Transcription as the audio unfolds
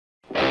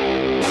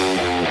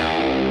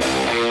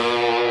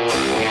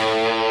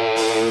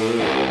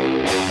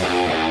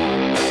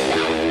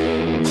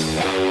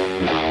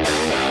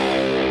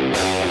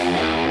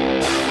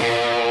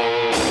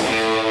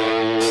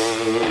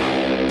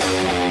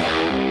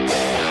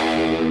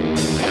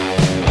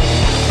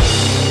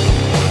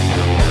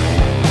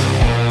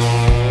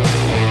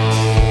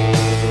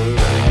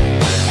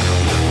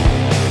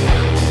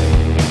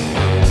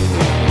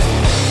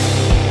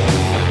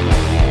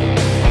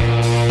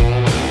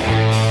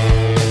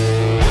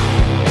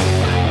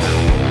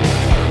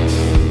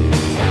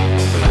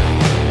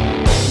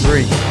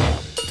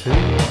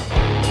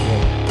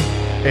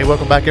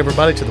welcome back,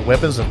 everybody, to the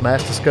Weapons of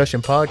Mass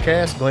Discussion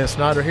podcast. Glenn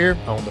Snyder here.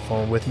 On the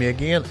phone with me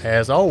again,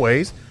 as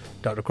always,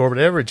 Dr. Corbett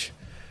Everidge.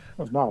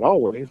 Well, not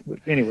always, but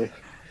anyway,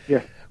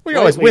 yeah. Well, you're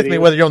always with me,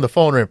 whether you're on the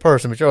phone or in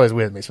person, but you're always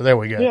with me, so there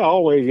we go. Yeah,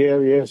 always, yeah,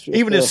 yes.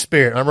 Even in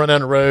spirit. I'm running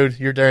down the road,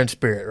 you're there in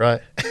spirit,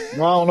 right?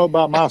 No, I don't know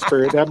about my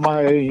spirit. That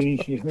might,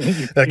 you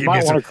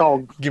might want to call...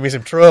 Give me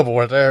some trouble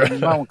right there. You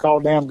might want to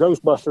call damn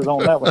Ghostbusters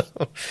on that one.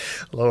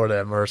 Lord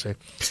have mercy.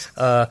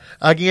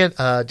 Again,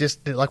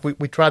 just like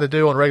we try to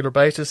do on a regular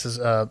basis, is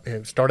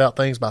start out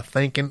things by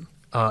thanking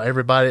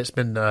everybody that's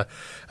been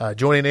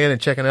joining in and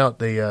checking out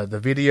the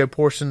video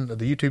portion of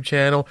the YouTube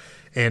channel,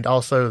 and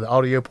also the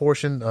audio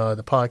portion,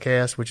 the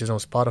podcast, which is on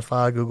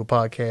Spotify, Google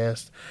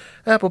Podcast,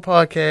 Apple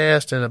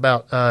Podcast, and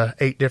about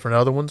 8 different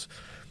other ones.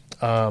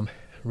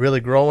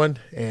 Really growing,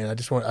 and I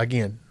just want,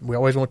 again, we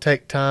always want to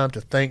take time to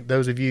thank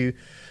those of you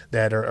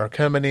that are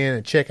coming in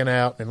and checking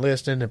out and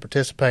listening and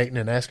participating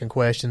and asking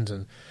questions,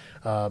 and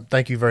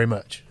thank you very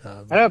much.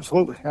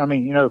 Absolutely. I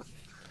mean,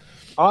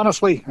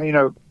 honestly, I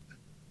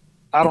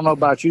don't know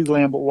about you,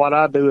 Glenn, but what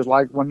I do is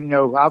like when,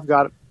 I've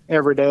got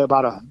every day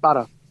about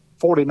a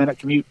 40-minute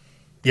commute.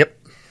 Yep.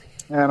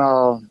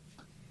 And,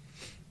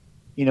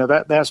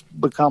 that's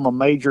become a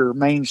major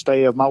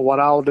mainstay of what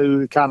I'll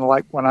do, kind of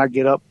like when I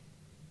get up,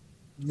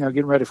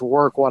 getting ready for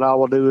work, what I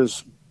will do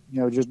is,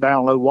 just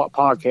download what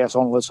podcast I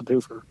want to listen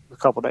to for a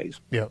couple of days.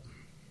 Yep.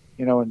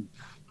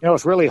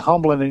 It's really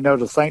humbling,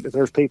 to think that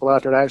there's people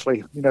out there that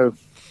actually,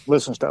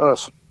 listens to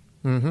us.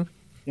 Mm-hmm.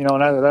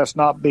 And that's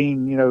not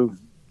being,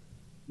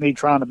 me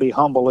trying to be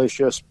humble. It's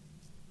just,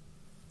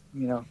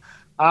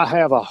 I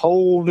have a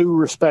whole new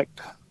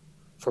respect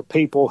for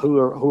people who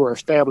are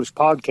established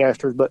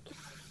podcasters, but,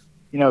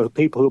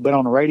 people who've been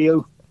on the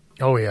radio.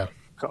 Oh, yeah.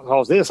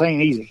 Because this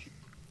ain't easy.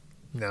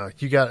 No,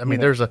 you got. I mean,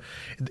 there's a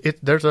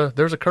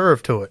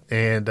curve to it,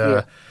 and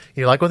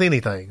like with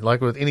anything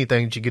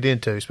that you get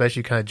into, especially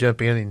you kind of jump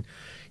in and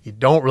you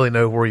don't really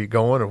know where you're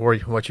going or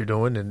what you're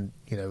doing, and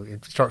you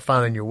start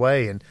finding your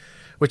way, and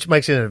which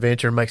makes it an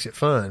adventure and makes it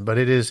fun. But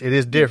it is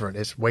different.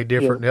 It's way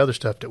different than the other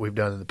stuff that we've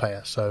done in the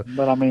past. So,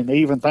 but I mean,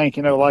 even think,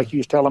 like you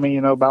was telling me,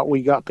 about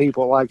we got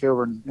people like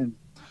over in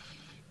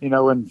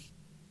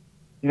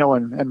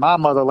my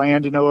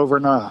motherland, over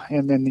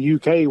in the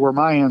UK where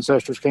my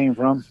ancestors came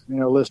from,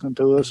 listening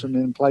to us, and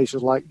in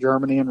places like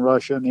Germany and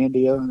Russia and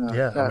India.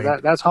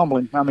 That's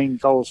humbling. I mean,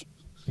 because...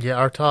 Yeah,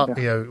 our top,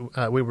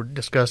 we were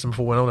discussing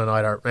before we went on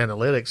tonight, our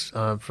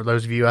analytics, for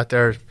those of you out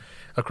there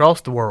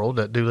across the world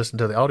that do listen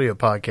to the audio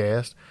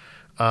podcast,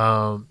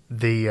 our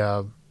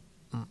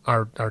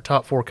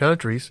top 4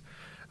 countries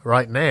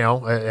right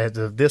now, as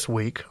of this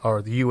week,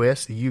 are the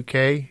U.S., the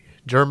UK,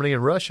 Germany,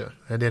 and Russia,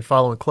 and then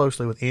following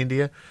closely with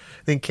India.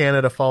 Then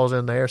Canada falls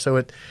in there.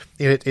 So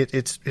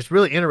it's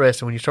really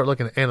interesting when you start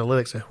looking at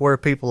analytics of where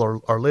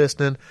people are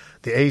listening,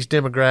 the age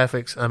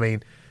demographics. I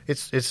mean,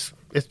 it's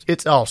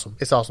awesome.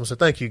 It's awesome. So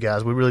thank you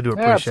guys. We really do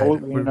appreciate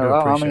it. We do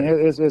appreciate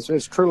it.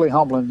 It's truly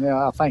humbling.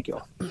 Yeah, I thank you.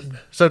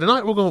 So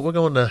tonight we're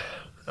going to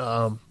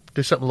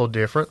do something a little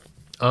different.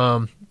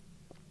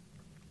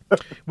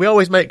 We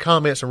always make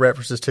comments and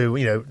references to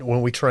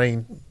when we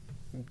train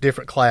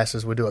different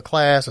classes. We do a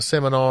class, a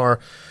seminar,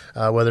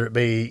 whether it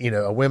be,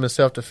 a women's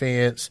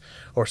self-defense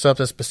or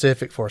something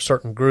specific for a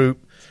certain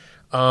group.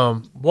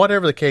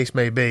 Whatever the case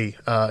may be,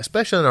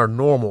 especially in our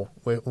normal,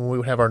 when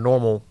we have our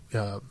normal,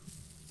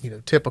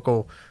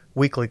 typical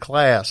weekly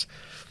class,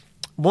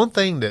 one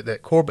thing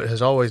that Corbett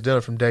has always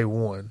done from day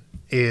one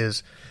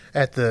is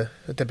at the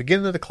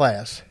beginning of the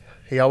class,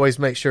 he always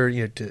makes sure,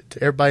 to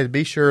everybody to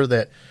be sure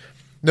that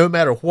no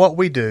matter what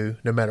we do,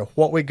 no matter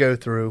what we go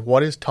through,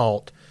 what is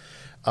taught,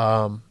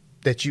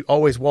 that you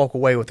always walk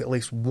away with at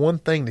least one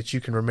thing that you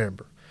can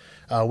remember.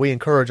 We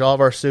encourage all of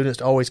our students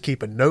to always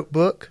keep a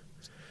notebook.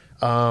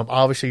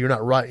 Obviously, you're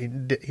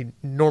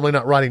normally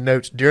not writing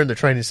notes during the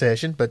training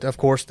session, but of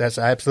course that's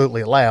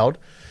absolutely allowed.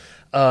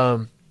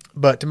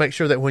 But to make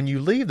sure that when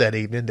you leave that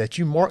evening, that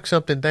you mark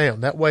something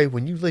down. That way,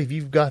 when you leave,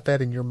 you've got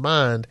that in your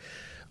mind,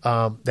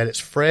 that it's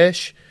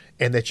fresh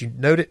and that you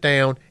note it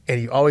down,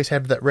 and you always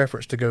have that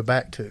reference to go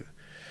back to.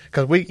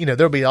 Because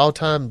there'll be a lot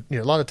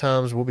of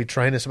times we'll be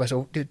training somebody.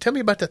 So, tell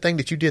me about that thing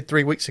that you did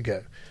 3 weeks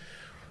ago.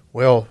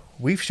 Well,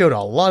 we've showed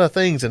a lot of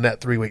things in that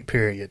 3-week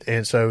period,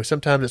 and so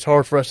sometimes it's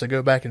hard for us to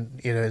go back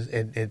and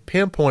and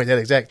pinpoint that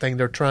exact thing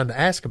they're trying to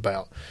ask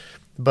about.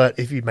 But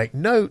if you make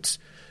notes,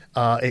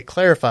 it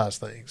clarifies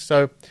things.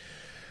 So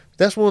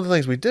that's one of the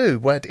things we do.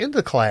 Well, at the end of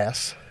the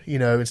class,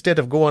 instead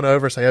of going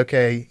over and say,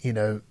 okay,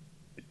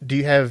 do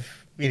you have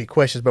any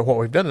questions about what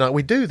we've done tonight?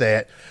 We do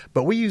that,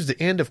 but we use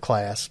the end of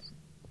class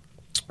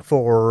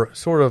for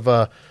sort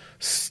of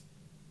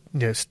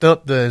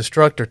stump the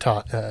instructor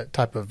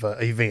type of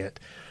event.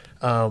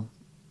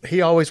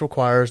 He always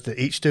requires that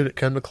each student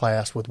come to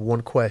class with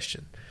one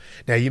question.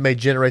 Now, you may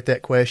generate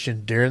that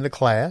question during the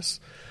class,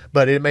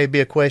 but it may be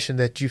a question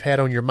that you've had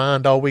on your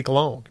mind all week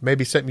long.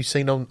 Maybe something you've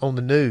seen on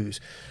the news,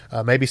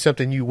 maybe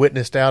something you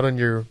witnessed out on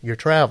your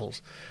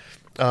travels,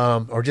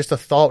 or just a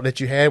thought that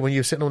you had when you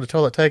were sitting on the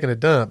toilet taking a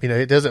dump.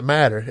 It doesn't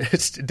matter.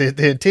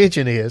 The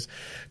intention is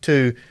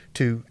to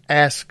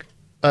ask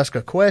ask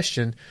a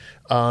question,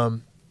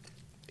 and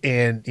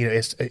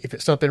if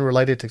it's something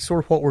related to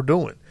sort of what we're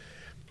doing,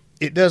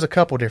 it does a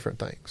couple different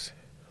things.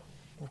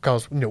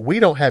 Because we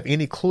don't have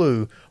any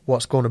clue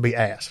what's going to be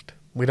asked.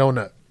 We don't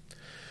know.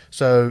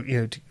 So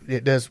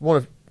it does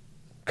a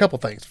couple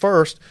things.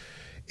 First,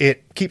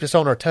 it keeps us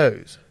on our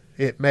toes.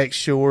 It makes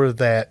sure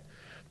that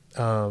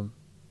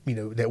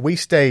that we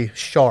stay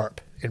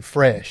sharp and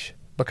fresh,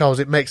 because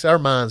it makes our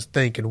minds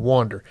think and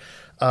wonder.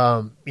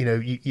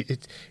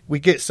 We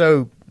get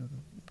so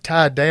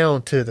tied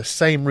down to the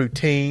same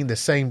routine, the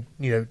same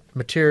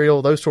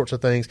material, those sorts of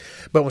things.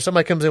 But when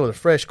somebody comes in with a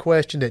fresh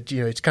question that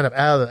it's kind of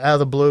out of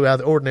the blue, out of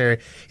the ordinary,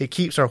 it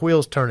keeps our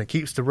wheels turning,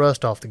 keeps the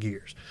rust off the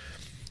gears.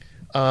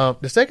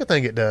 The second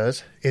thing it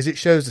does is it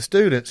shows the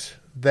students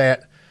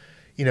that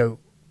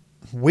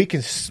we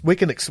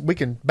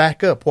can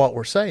back up what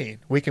we're saying.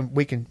 We can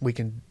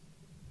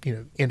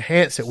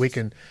enhance it. We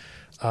can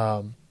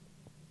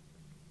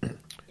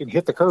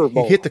hit the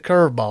curveball. Hit the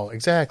curveball,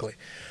 exactly.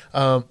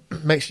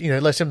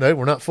 Lets them know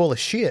we're not full of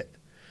shit.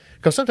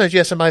 Because sometimes you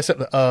have somebody say,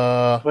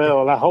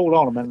 well, now hold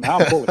on a minute.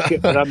 I'm full of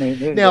shit, but I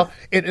mean, now,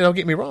 and don't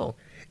get me wrong.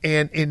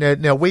 And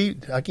now we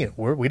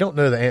don't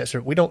know the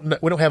answer. We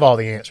don't have all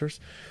the answers.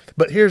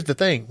 But here's the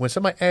thing: when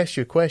somebody asks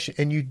you a question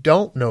and you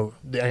don't know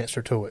the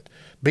answer to it,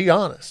 be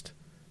honest.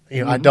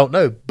 I don't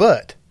know,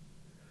 but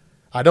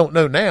I don't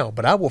know now.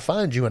 But I will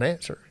find you an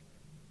answer.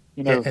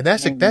 And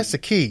that's the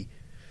key.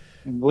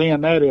 And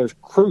Glenn, that is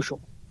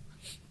crucial.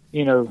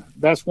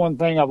 That's one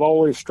thing I've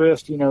always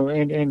stressed.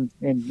 And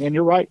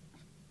you're right.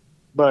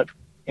 But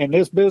in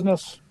this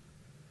business,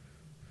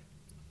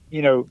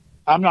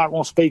 I'm not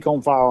going to speak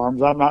on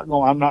firearms. I'm not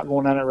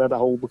going down that rabbit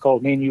hole,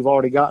 because me and you've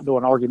already gotten into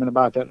an argument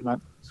about that tonight.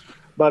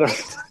 But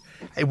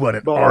it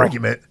wasn't an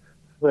argument.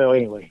 Well,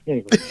 anyway.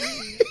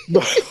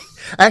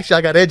 Actually,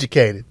 I got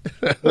educated.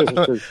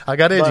 I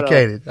got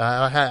educated.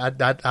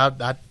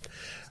 I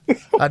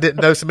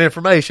didn't know some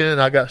information,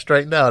 and I got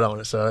straightened out on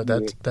it. So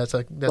that's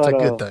a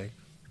good thing.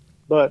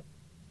 But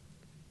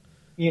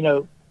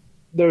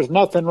there's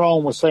nothing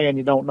wrong with saying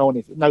you don't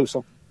know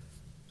something.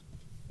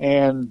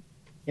 And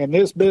in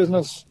this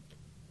business,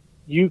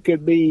 you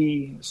could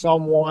be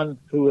someone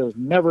who has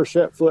never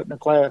set foot in a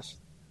class,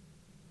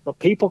 but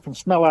people can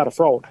smell out a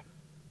fraud.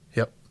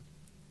 Yep.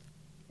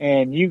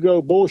 And you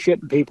go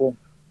bullshitting people,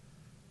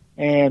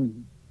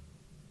 and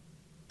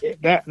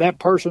that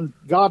person,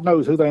 God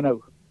knows who they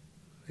know.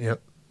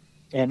 Yep.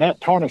 And that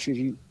tarnishes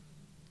you.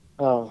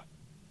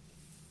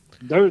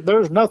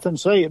 There's nothing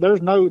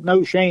there's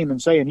no shame in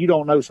saying you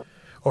don't know something.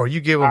 Or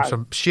you give them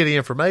some shitty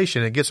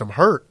information and gets them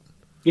hurt.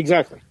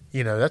 Exactly.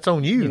 That's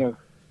on you.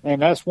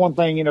 And that's one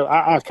thing.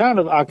 I kind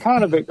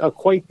of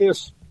equate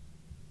this,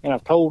 and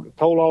I've told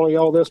all of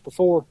y'all this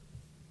before.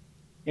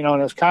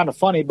 And it's kind of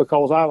funny,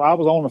 because I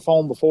was on the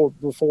phone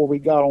before we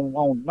got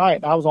on tonight,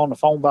 and I was on the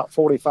phone about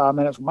 45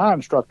 minutes with my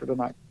instructor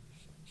tonight.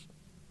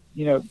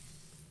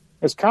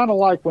 It's kind of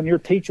like when you're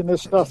teaching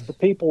this stuff to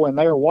people and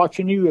they're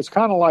watching you. It's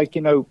kind of like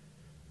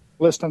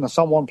listening to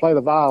someone play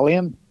the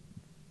violin.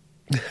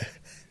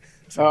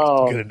 That's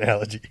a good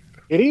analogy.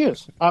 It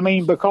is. I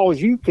mean,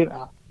 because you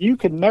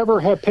can never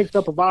have picked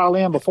up a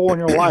violin before in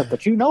your life,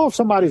 but if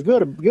somebody's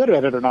good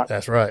at it or not.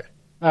 That's right.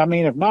 I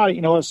mean, if not,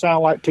 it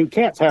sounds like two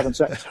cats having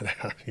sex.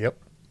 Yep.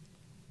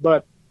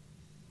 But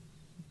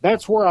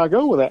that's where I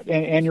go with that.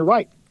 And you're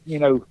right.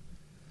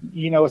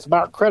 It's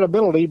about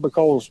credibility,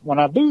 because when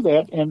I do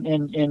that,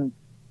 and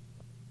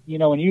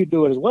you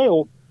do it as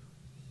well,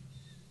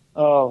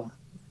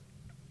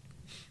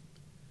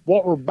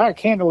 what we're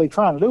backhandedly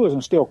trying to do is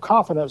instill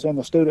confidence in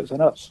the students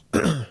and us.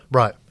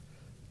 Right.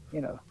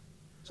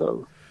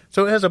 So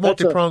it has a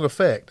multi-pronged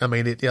effect. I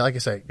mean, like I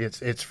say,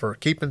 it's for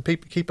keeping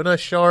us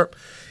sharp.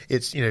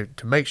 It's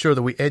to make sure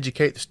that we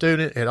educate the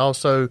student. It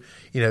also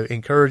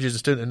encourages the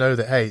student to know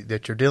that, hey,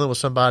 that you're dealing with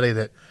somebody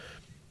that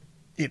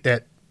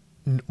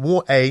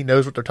one, A,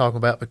 knows what they're talking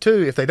about, but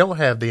two, if they don't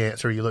have the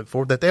answer you look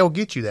for, that they'll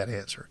get you that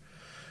answer,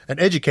 an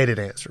educated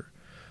answer.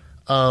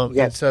 Yes.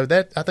 And so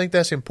I think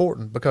that's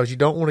important, because you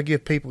don't want to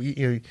give people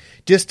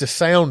just to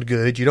sound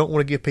good. You don't want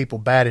to give people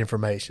bad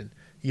information.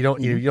 You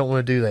don't you don't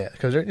want to do that,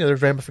 because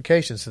there's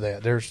ramifications to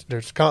that.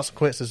 There's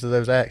consequences to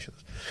those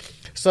actions.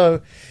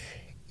 So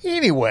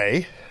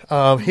anyway,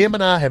 him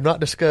and I have not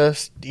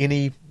discussed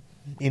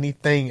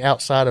anything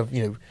outside of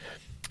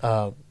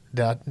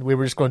that we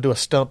were just going to do a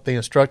stump the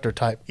instructor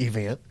type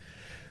event.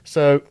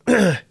 So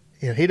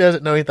he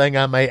doesn't know anything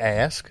I may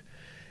ask,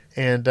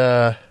 and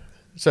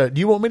so do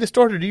you want me to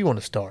start, or do you want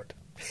to start?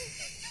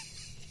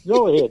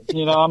 Go ahead.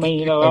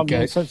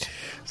 Okay. Since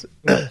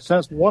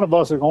one of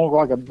us is going to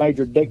look like a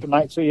major dick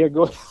tonight, so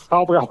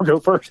I'll go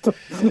first.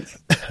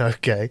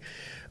 Okay.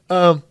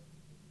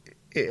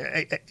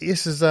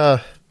 This is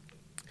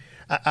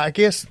I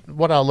guess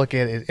what I'll look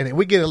at is, and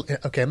we get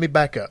okay. Let me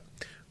back up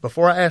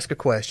before I ask a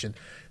question.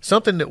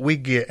 Something that we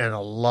get in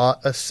a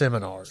lot of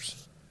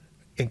seminars,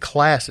 in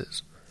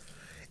classes,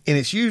 and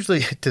it's usually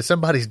to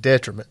somebody's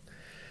detriment,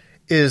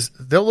 is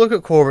they'll look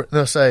at Corbett and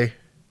they'll say,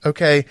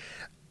 "Okay,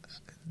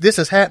 this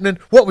is happening.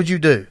 What would you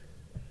do?"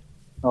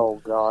 Oh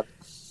God!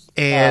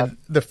 And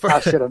the I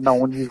first, should have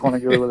known you was going to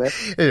go with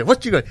that.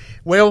 what you going?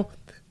 Well,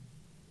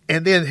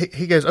 and then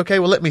he goes, okay,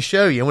 well, let me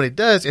show you. And when it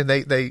does, and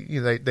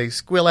they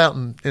squill out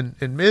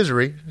in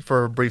misery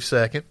for a brief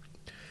second.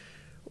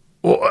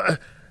 Well,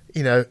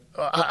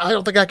 I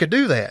don't think I could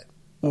do that.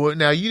 Well,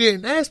 now you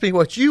didn't ask me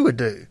what you would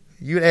do.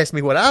 You asked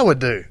me what I would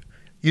do.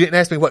 You didn't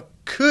ask me what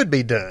could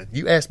be done.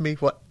 You asked me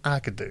what I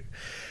could do.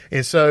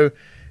 And so a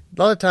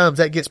lot of times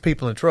that gets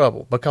people in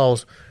trouble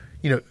because,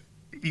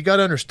 you got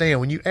to understand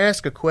when you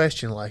ask a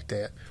question like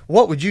that,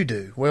 what would you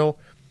do? Well,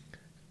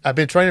 I've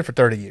been training for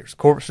 30 years.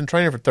 Corbett's been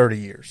training for 30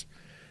 years.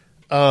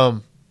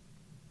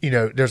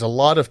 There's a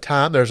lot of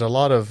time. There's a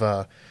lot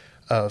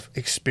of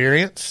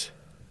experience.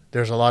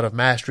 There's a lot of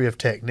mastery of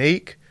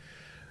technique.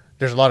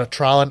 There's a lot of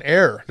trial and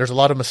error. There's a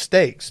lot of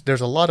mistakes.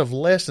 There's a lot of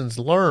lessons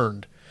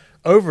learned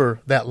over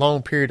that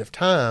long period of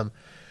time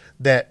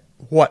that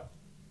what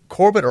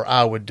Corbett or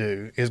I would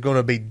do is going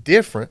to be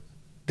different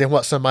than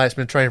what somebody that's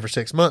been training for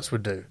 6 months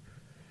would do,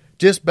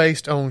 just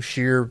based on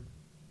sheer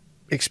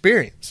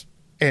experience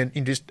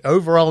and just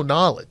overall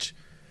knowledge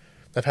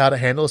of how to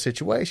handle a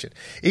situation.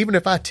 Even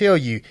if I tell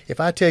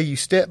you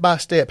step by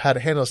step how to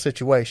handle a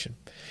situation,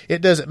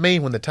 it doesn't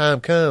mean when the time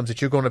comes that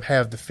you're going to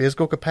have the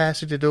physical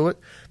capacity to do it,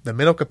 the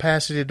mental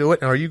capacity to do it,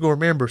 and are you going to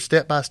remember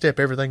step by step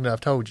everything that I've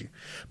told you?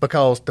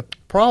 Because the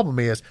problem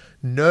is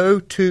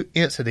no two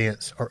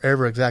incidents are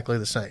ever exactly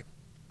the same.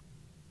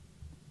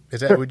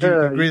 Would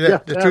you agree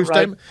that the true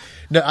statement?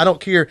 No, I don't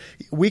care.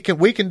 We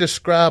can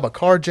describe a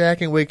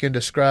carjacking.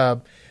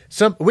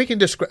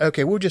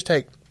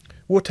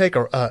 We'll take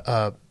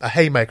a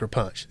haymaker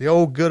punch, the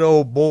old good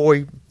old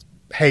boy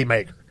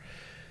haymaker.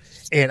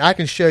 And I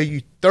can show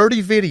you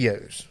 30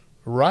 videos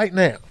right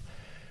now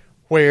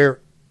where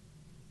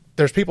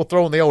there's people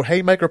throwing the old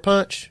haymaker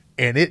punch,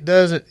 and it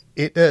doesn't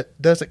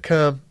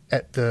come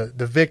at the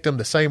victim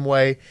the same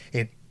way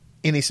in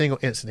any single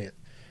incident.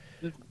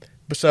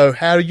 So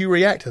how do you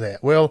react to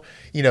that? Well,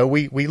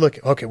 we look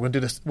at, okay, we're going to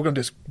do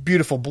this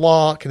beautiful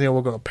block, and then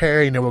we're going to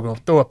parry, and then we're going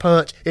to throw a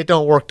punch. It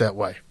don't work that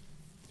way.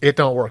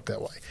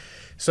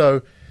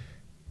 So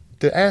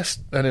to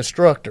ask an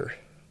instructor,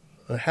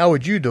 how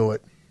would you do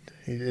it?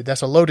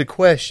 That's a loaded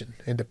question.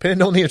 And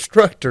depending on the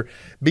instructor,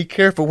 be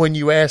careful when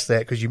you ask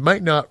that because you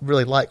might not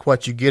really like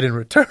what you get in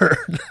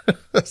return.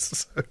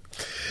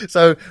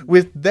 So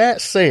with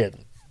that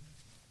said,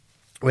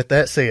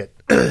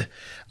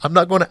 I'm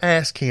not going to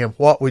ask him,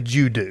 what would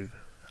you do?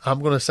 I'm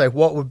going to say,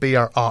 what would be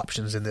our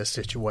options in this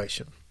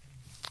situation?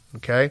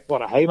 Okay.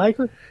 What, a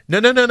haymaker? No.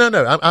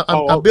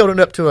 I'm building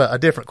up to a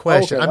different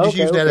question. Okay, I'm just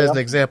using that as an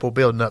example,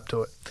 building up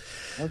to it.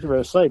 I was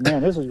going to say,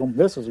 man, this is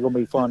going to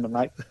be fun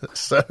tonight.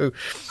 So,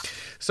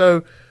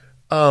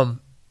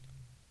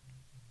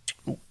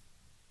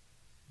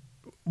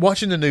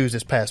 watching the news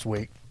this past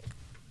week,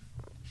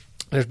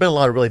 there's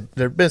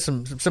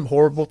been some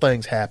horrible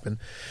things happen,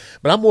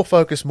 but I'm going to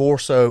focus more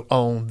so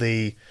on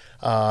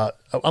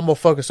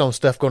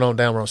stuff going on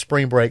down around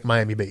Spring Break,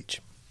 Miami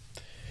Beach.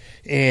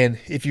 And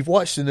if you've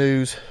watched the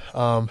news,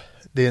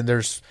 then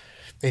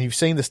and you've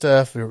seen the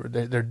stuff,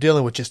 they're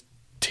dealing with just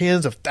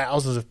tens of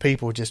thousands of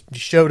people just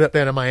showed up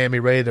down in Miami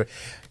ready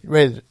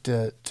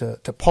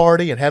to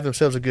party and have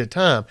themselves a good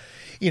time,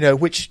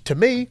 which to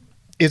me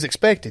is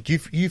expected.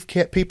 You've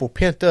kept people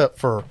pent up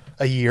for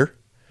a year,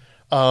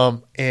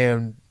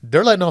 and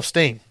they're letting off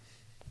steam.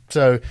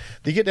 So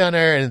you get down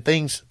there and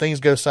things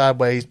go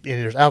sideways, and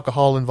there's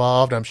alcohol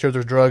involved. I'm sure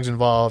there's drugs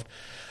involved.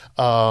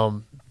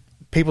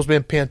 People's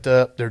been pent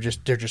up. They're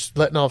just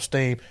letting off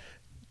steam.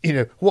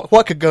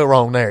 What could go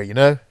wrong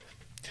there?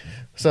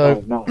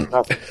 So no,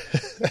 nothing.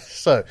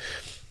 So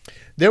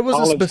there was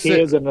college a specific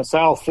kids in the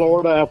South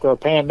Florida after a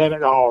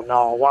pandemic. Oh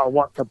no,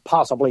 what could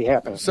possibly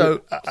happen?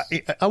 So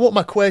I want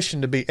my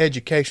question to be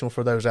educational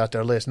for those out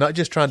there listening, not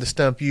just trying to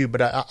stump you,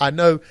 but I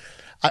know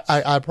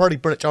I pretty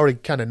much already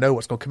kind of know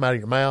what's going to come out of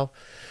your mouth.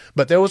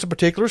 But there was a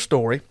particular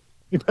story.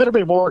 You better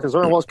be more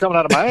concerned what's coming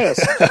out of my ass.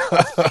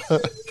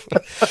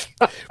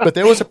 But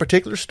there was a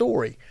particular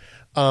story.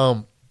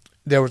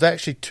 There was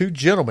actually two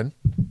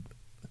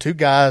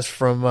guys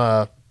from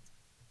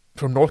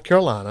North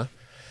Carolina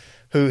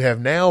who have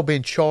now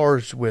been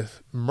charged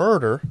with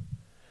murder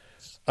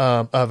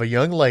of a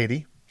young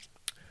lady.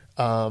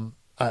 I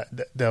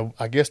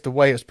guess the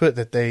way it's put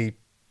that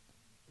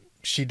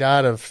she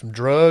died of some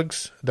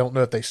drugs. Don't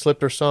know if they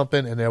slipped or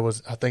something, and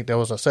I think there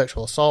was a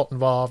sexual assault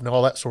involved and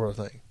all that sort of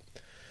thing.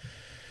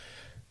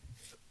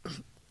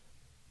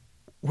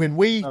 When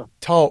we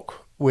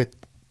talk with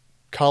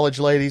college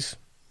ladies,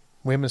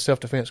 women's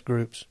self-defense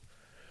groups,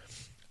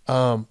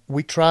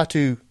 we try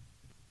to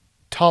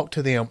talk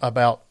to them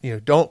about,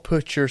 don't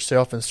put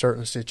yourself in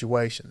certain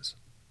situations.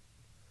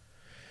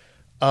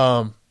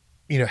 How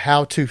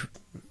to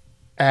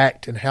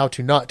act and how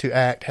to not to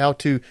act, how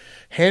to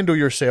handle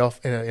yourself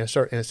in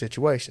a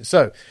situation.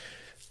 So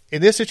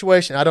in this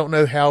situation, I don't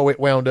know how it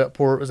wound up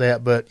where it was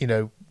at, but,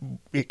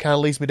 it kind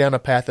of leads me down a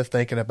path of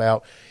thinking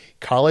about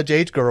college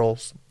age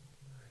girls,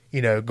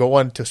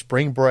 going to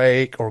spring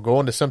break or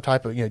going to some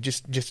type of,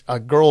 just a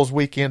girls'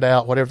 weekend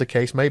out, whatever the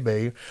case may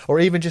be, or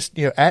even just,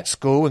 at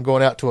school and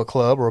going out to a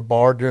club or a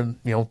bar during,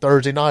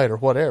 Thursday night or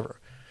whatever.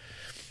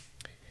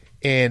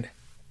 And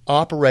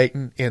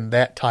operating in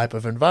that type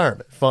of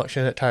environment,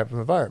 function in that type of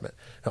environment.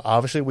 Now,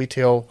 obviously, we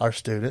tell our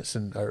students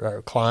and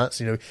our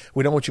clients,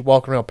 we don't want you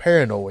walking around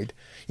paranoid,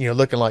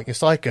 looking like a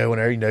psycho,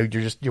 and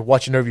you're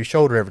watching over your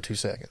shoulder every 2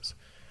 seconds.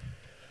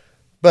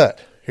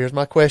 But here's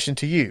my question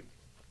to you: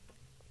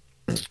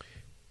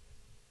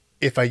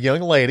 if a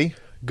young lady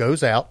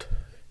goes out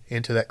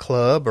into that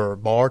club or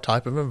bar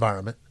type of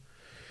environment,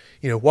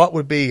 what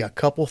would be a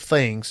couple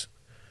things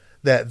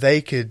that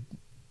they could,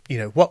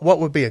 what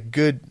would be a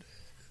good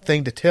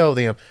thing to tell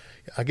them?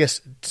 I guess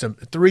some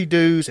 3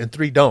 do's and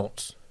 3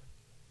 don'ts,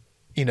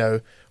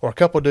 or a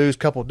couple do's,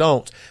 couple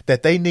don'ts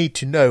that they need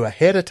to know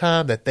ahead of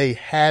time, that they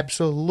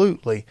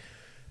absolutely,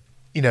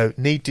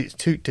 need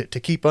to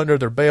keep under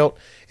their belt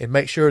and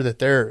make sure that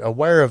they're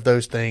aware of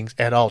those things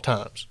at all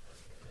times.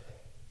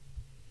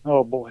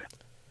 Oh boy.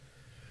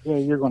 Yeah,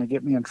 you're going to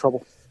get me in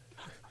trouble.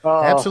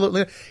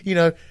 Absolutely.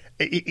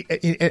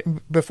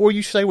 Before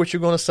you say what you're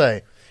going to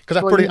say, because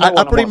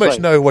I pretty much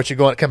know what you're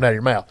going coming out of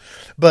your mouth.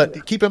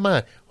 But keep in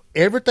mind,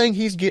 everything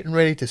he's getting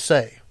ready to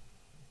say,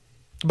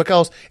 and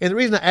the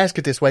reason I ask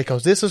it this way,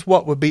 because this is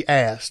what would be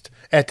asked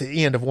at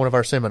the end of one of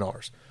our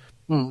seminars.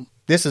 Mm.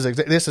 This is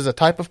a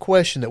type of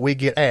question that we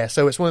get asked.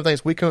 So it's one of the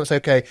things we come and say,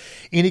 okay,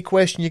 any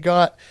question you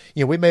got,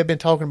 we may have been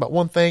talking about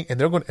one thing, and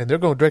they're going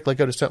to directly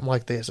go to something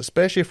like this,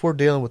 especially if we're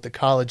dealing with the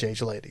college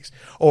age ladies,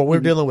 or we're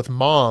dealing with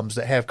moms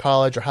that have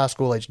college or high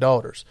school age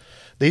daughters.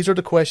 These are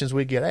the questions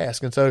we get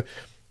asked. And so,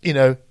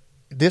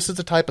 this is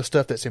the type of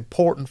stuff that's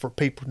important for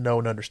people to know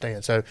and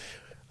understand. So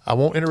I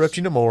won't interrupt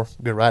you no more.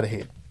 Go right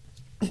ahead.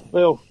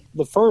 Well,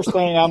 the first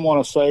thing I'm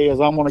going to say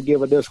is I'm going to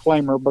give a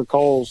disclaimer,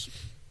 because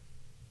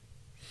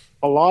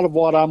a lot of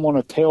what I'm going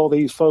to tell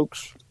these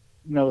folks,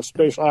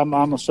 especially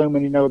I'm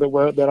assuming,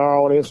 that our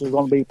audience is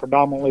going to be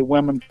predominantly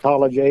women,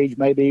 college age,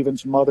 maybe even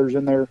some others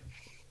in there.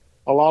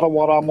 A lot of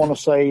what I'm going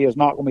to say is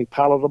not going to be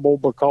palatable,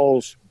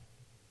 because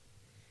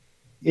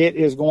it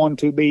is going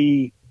to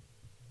be,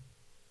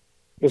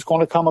 it's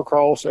going to come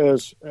across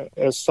as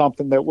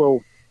something that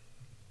will,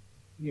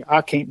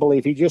 I can't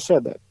believe he just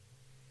said that.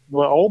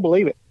 Well, I'll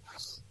believe it.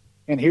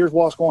 And here's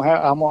what's going to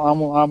happen.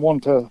 I'm going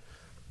to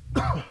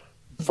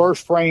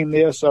first frame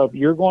this of,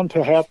 you're going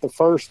to have the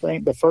first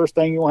thing you're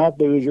going to have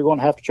to do is you're going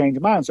to have to change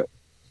your mindset.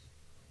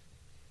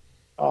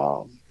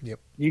 Yep.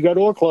 You go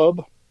to a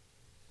club.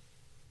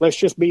 Let's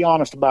just be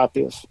honest about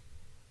this.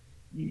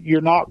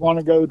 You're not going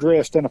to go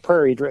dressed in a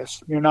prairie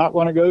dress. You're not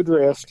going to go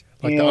dressed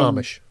like the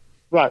Amish.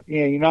 Right.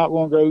 Yeah. You're not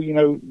going to go,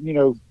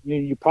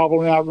 you're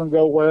probably not going to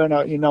go wearing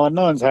a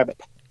nun's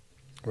habit.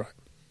 Right.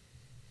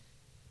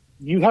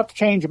 You have to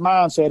change your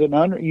mindset,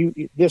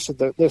 and this is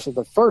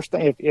the first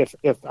thing.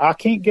 If I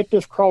can't get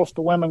this across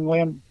to women,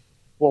 Glenn,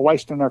 we're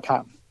wasting our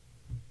time.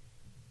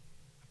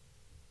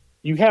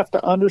 You have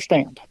to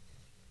understand.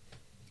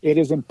 It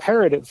is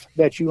imperative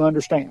that you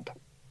understand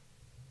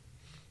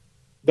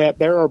that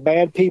there are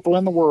bad people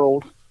in the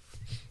world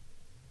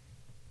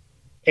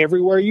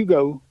everywhere you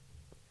go,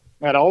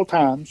 at all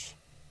times,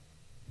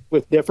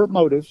 with different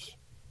motives,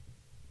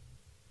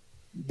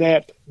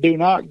 that do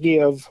not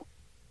give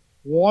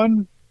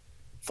one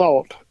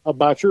thought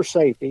about your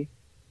safety,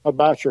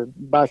 about your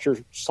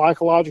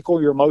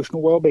psychological, your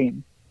emotional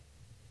well-being.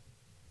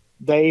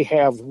 They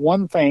have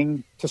one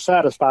thing to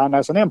satisfy, and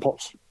that's an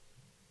impulse.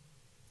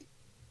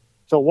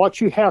 So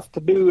what you have to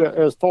do,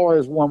 as far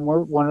as when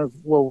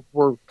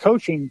we're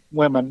coaching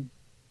women,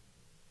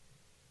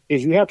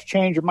 is you have to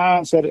change your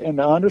mindset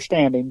into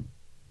understanding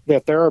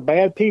that there are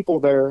bad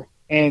people there,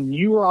 and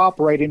you are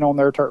operating on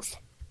their turf.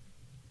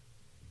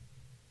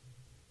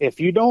 If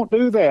you don't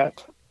do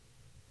that,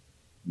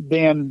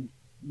 then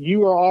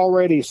you are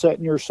already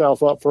setting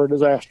yourself up for a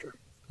disaster.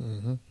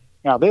 Mm-hmm.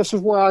 Now, this is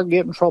where I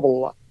get in trouble a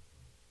lot.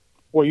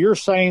 Well, you're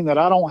saying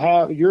I don't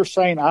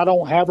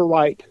have a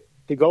right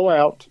to go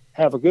out,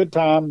 have a good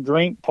time,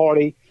 drink,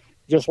 party,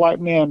 just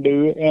like men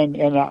do,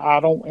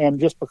 and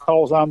just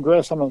because I'm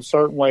dressed in a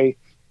certain way,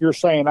 you're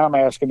saying I'm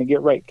asking to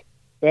get raped.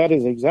 That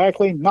is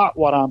exactly not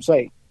what I'm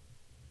saying.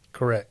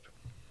 Correct.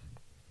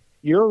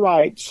 Your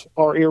rights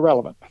are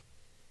irrelevant.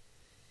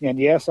 And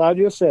yes, I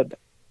just said that.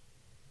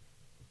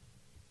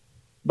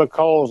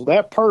 Because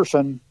that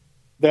person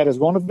that is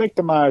going to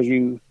victimize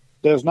you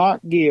does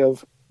not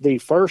give the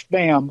first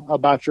damn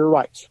about your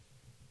rights.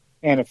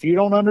 And if you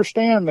don't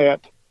understand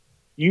that,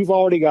 you've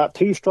already got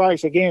 2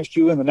 strikes against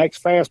you, and the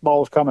next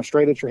fastball is coming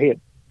straight at your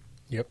head.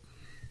 Yep.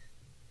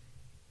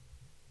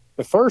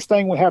 The first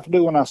thing we have to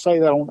do when I say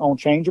that on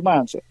change your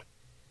mindset,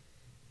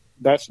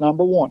 that's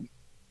number 1,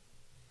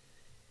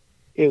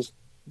 is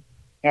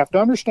have to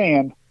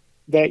understand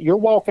that you're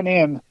walking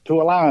in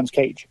to a lion's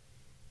cage.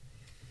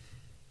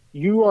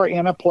 You are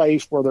in a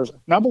place where there's,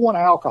 number 1,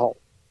 alcohol.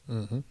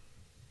 Mm-hmm.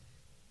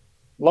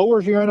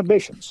 Lowers your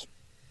inhibitions.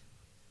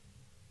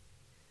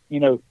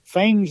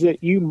 Things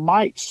that you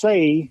might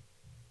say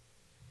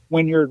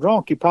when you're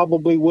drunk, you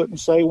probably wouldn't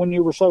say when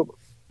you were sober.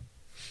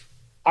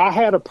 I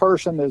had a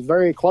person that's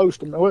very close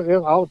to me.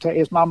 I'll tell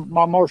you, it's my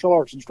martial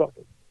arts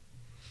instructor.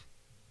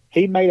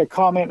 He made a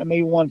comment to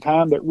me one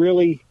time that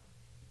really,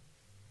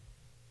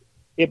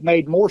 it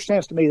made more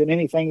sense to me than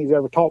anything he's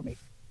ever taught me.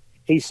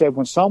 He said,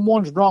 when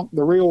someone's drunk,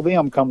 the real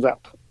them comes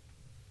out.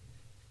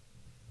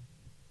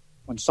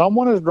 When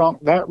someone is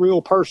drunk, that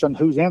real person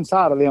who's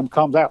inside of them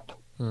comes out.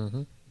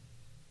 Mm-hmm.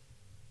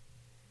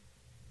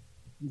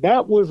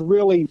 That was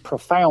really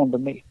profound to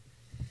me.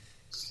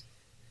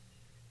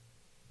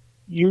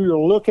 You're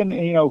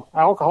looking,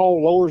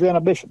 alcohol lowers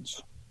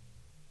inhibitions.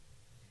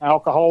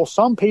 Alcohol,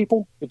 some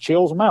people, it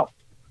chills them out.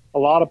 A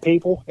lot of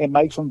people, it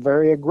makes them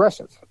very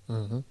aggressive.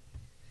 Mm-hmm.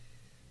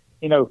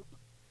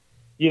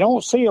 You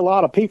don't see a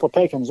lot of people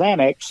taking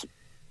Xanax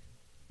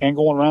and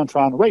going around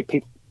trying to rape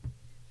people.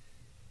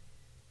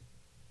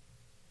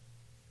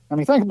 I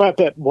mean, think about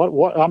that.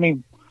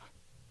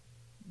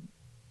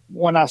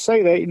 When I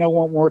say that,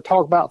 when we're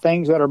talking about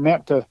things that are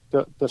meant to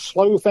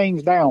slow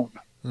things down,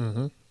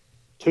 mm-hmm.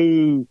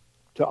 to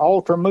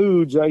alter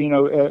moods,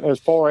 as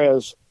far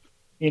as,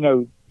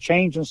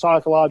 changing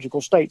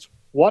psychological states.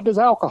 What does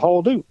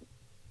alcohol do?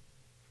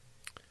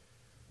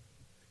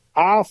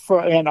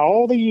 In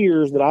all the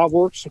years that I've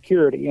worked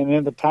security and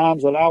in the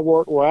times that I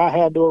worked where I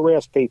had to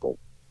arrest people,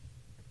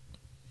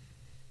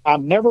 I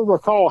never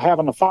recall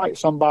having to fight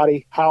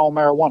somebody high on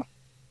marijuana.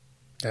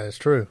 That is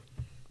true.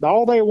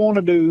 All they want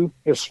to do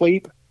is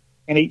sleep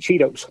and eat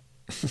Cheetos.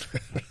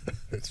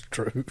 It's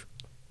true.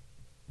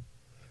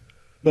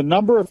 The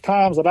number of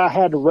times that I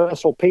had to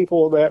wrestle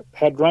people that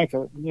had drank,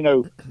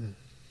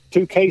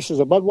 2 cases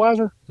of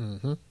Budweiser,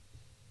 mm-hmm.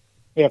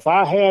 if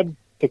I had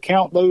to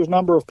count those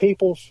number of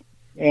peoples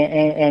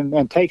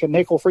and take a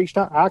nickel free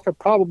stock, I could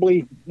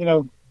probably,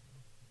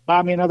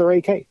 buy me another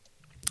AK.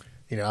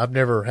 I've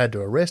never had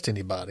to arrest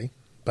anybody,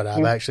 but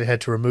I've actually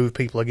had to remove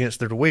people against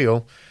their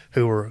will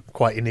who were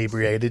quite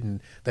inebriated, and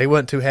they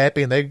weren't too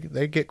happy, and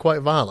they get quite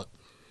violent.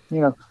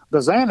 The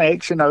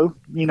Xanax,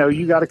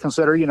 you got to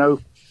consider,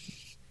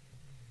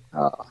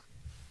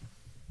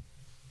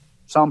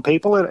 some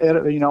people,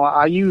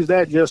 I use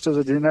that just as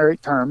a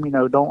generic term.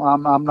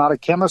 I'm not a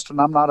chemist, and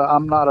I'm not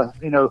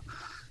a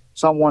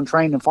someone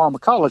trained in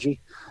pharmacology,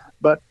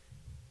 but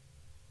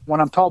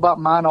when I'm talking about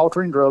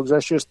mind-altering drugs,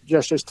 that's just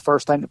the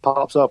first thing that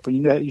pops up. And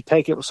you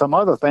take it with some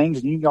other things,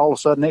 and you all of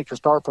a sudden it can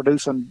start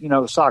producing,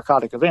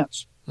 psychotic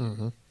events.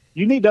 Mm-hmm.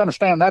 You need to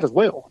understand that as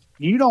well.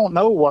 You don't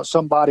know what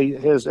somebody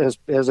has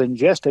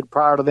ingested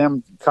prior to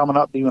them coming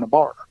up to you in a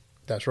bar.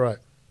 That's right.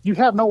 You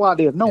have no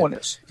idea of knowing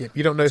this. Yeah.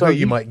 You don't know who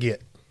you might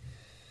get.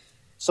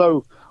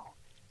 So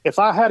if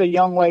I had a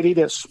young lady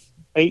that's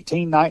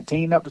 18,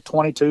 19, up to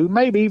 22,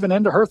 maybe even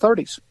into her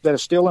 30s, that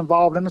is still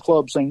involved in the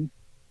club scene,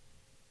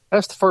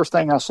 that's the first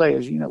thing I say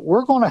is,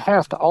 we're going to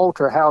have to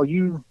alter how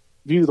you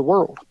view the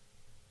world.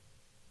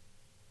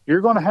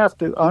 You're going to have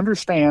to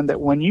understand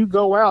that when you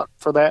go out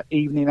for that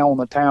evening on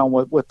the town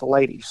with the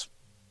ladies,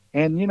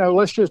 and,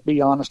 let's just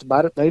be honest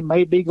about it, they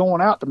may be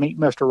going out to meet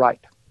Mr. Right.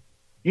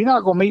 You're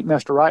not going to meet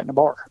Mr. Right in a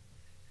bar.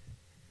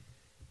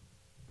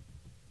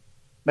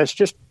 Let's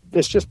just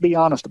be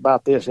honest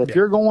about this. If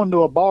you're going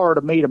to a bar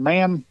to meet a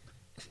man,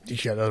 you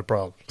got other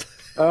problems.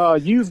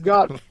 You've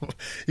got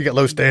you got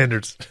low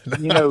standards.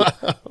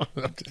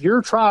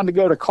 You're trying to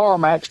go to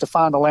CarMax to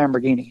find a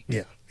Lamborghini.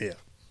 Yeah.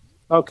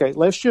 Okay,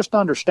 let's just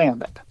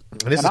understand that.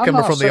 And this is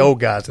coming from the old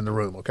guys in the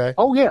room. Okay.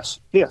 Oh yes.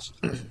 I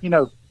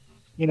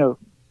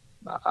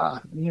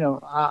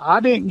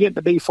didn't get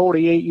to be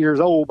 48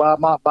 years old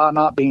by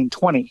not being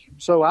 20.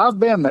 So I've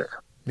been there.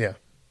 Yeah.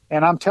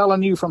 And I'm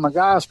telling you from a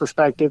guy's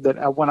perspective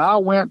that when I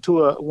went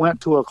to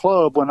a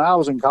club when I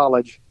was in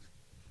college,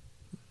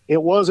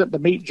 it wasn't to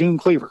meet June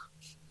Cleaver.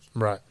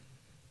 Right.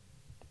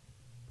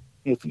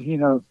 If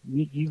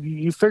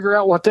you figure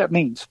out what that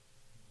means.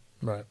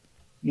 Right.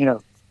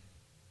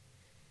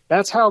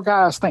 That's how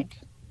guys think.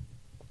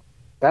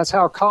 That's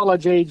how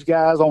college age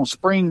guys on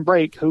spring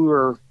break who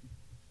are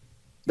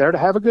there to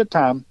have a good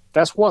time.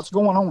 That's what's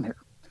going on here.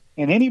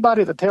 And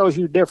anybody that tells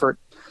you different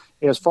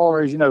as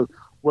far as,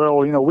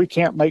 we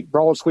can't make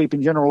broad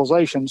sweeping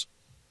generalizations.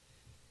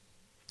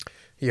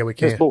 Yeah, we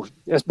can't.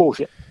 That's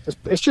bullshit.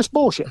 It's just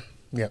bullshit.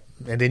 Yeah,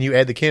 and then you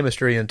add the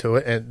chemistry into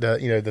it, and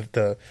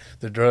the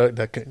drug,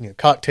 the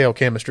cocktail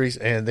chemistries,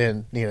 and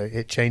then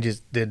it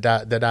changes the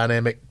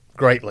dynamic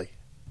greatly.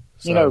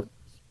 So,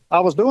 I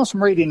was doing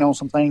some reading on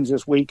some things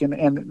this week,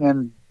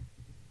 and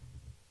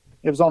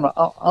it was on an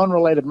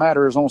unrelated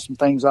matters on some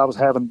things I was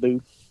having to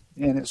do,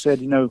 and it said,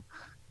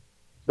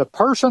 the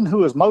person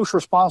who is most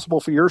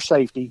responsible for your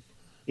safety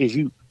is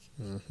you.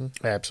 Mm-hmm.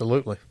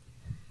 Absolutely.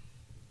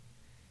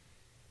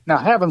 Now,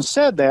 having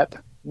said that,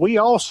 we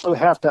also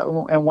have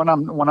to, and when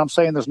I'm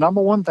saying this,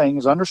 number one thing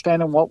is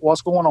understanding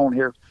what's going on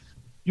here.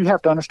 You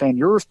have to understand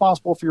you're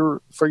responsible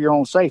for your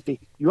own safety.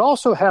 You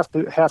also have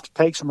to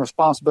take some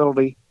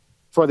responsibility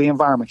for the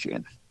environment you're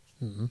in.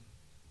 Mm-hmm.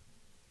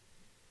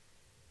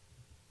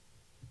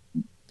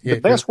 Yeah,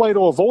 the best way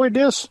to avoid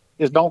this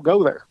is don't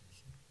go there.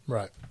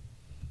 Right.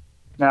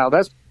 Now,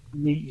 that's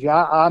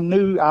I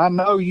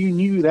know you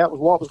knew that was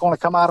what was going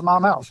to come out of my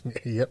mouth.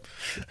 Yep.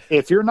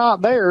 If you're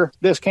not there,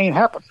 this can't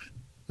happen.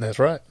 That's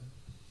right.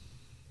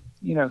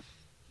 You know,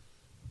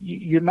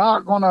 you're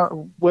not going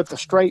to, with a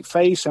straight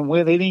face and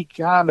with any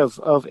kind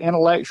of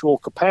intellectual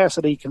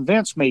capacity,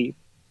 convince me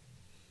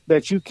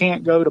that you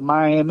can't go to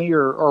Miami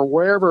or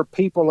wherever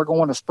people are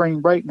going to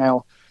spring break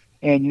now.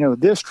 And, you know,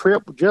 this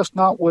trip it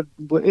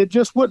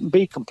just wouldn't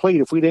be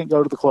complete if we didn't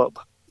go to the club.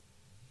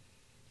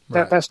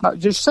 Right. That's not,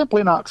 just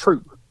simply not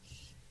true.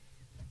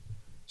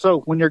 So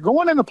when you're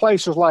going into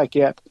places like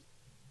that,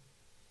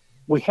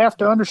 we have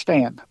to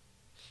understand,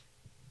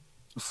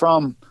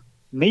 from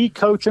me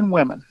coaching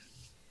women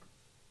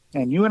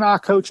and you and I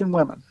coaching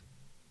women,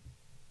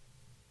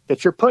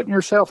 that you're putting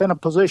yourself in a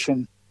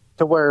position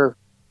to where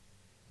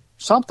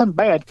something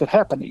bad could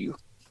happen to you.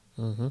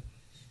 Mm-hmm.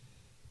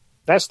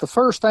 That's the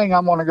first thing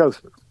I'm going to go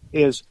through,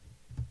 is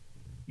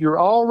you're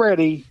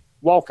already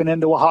walking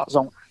into a hot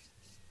zone.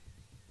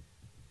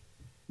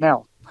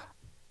 Now,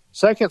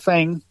 second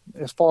thing,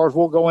 as far as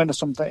we'll go into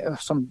some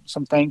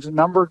things,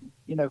 number,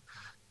 you know,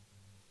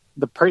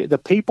 the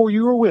people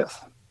you were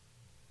with.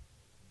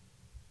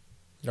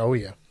 Oh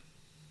yeah.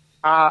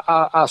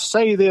 I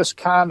say this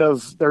kind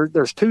of,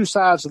 there's two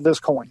sides of this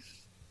coin.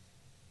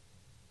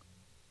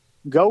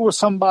 Go with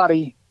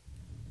somebody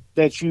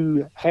that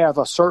you have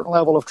a certain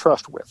level of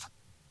trust with.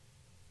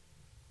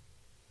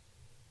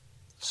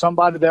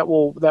 Somebody that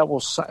will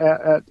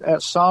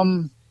at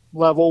some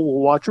level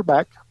will watch your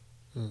back.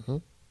 Mm-hmm.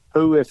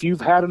 Who, if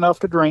you've had enough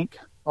to drink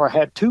or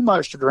had too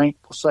much to drink,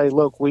 will say,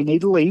 look, we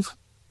need to leave.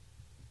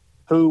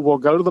 Who will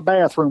go to the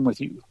bathroom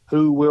with you.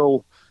 Who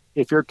will,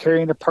 if you're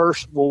carrying a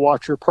purse, will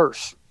watch your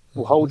purse.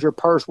 Will hold your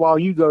purse while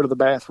you go to the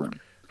bathroom.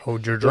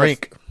 Hold your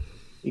drink.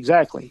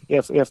 Exactly.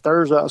 If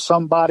there's a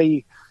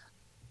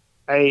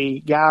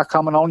guy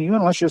coming on you,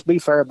 and let's just be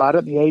fair about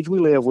it, the age we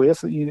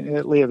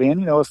live in,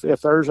 you know,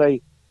 if there's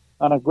an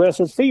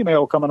aggressive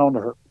female coming on to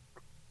her,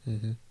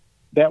 mm-hmm.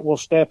 that will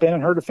step in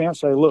her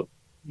defense, say, look,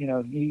 you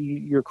know,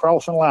 you're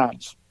crossing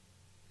lines.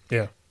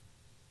 Yeah.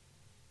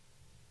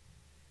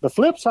 The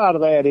flip side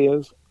of that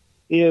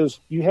is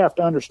you have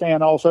to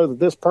understand also that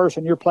this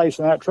person you're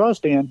placing that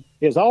trust in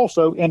is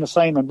also in the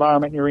same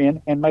environment you're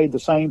in and made the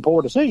same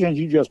poor decisions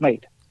you just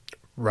made.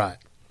 Right.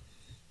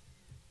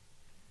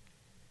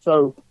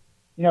 So,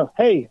 you know,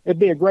 hey, it'd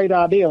be a great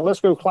idea. Let's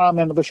go climb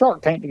into the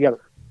shark tank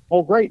together.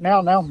 Oh, great.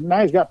 Now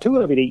he's got two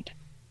of it to eat.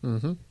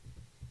 Mm-hmm.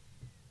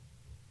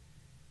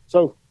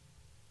 So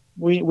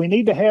we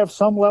need to have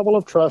some level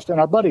of trust in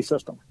our buddy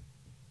system.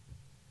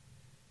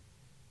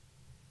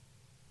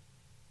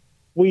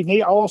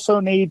 We also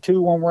need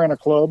to, when we're in a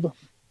club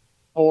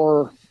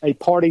or a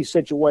party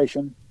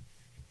situation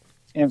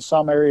in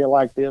some area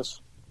like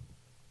this,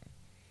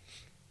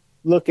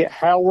 look at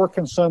how we're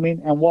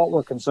consuming and what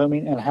we're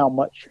consuming and how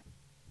much.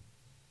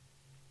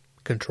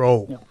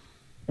 Control. You know,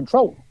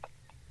 control.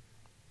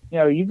 You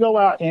know, you go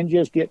out and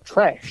just get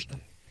trashed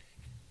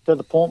to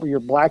the point where you're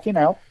blacking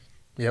out.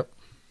 Yep.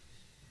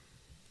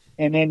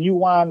 And then you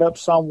wind up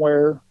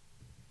somewhere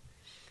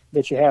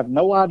that you have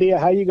no idea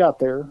how you got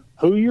there,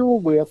 who you were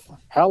with,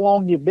 how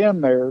long you've been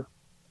there.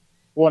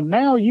 Well,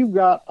 now you've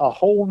got a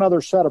whole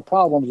nother set of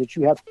problems that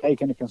you have to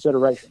take into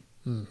consideration.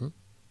 Mm-hmm.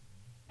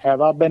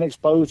 Have I been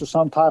exposed to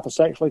some type of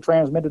sexually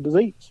transmitted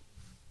disease?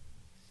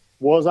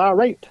 Was I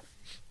raped?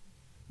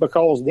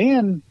 Because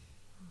then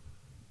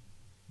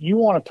you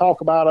want to talk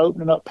about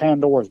opening up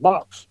Pandora's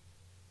box.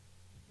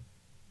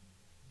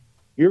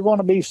 You're going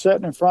to be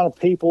sitting in front of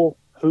people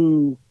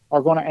who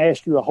are going to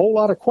ask you a whole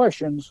lot of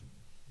questions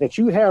that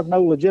you have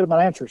no legitimate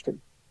answers to.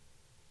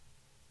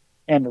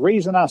 And the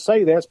reason I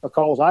say that's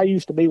because I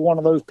used to be one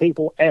of those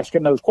people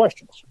asking those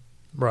questions.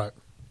 Right.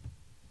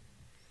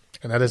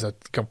 And that is a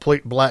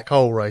complete black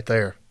hole right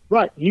there.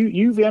 Right.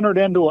 You've entered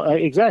into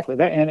exactly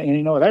that. And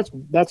you know,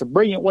 that's a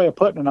brilliant way of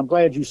putting it. And I'm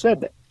glad you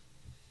said that.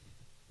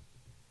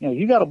 You know,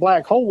 you got a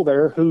black hole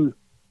there who,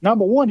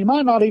 number one, you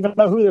might not even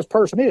know who this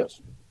person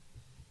is.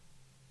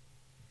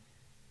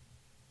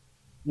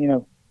 You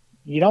know,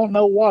 you don't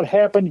know what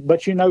happened,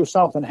 but you know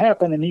something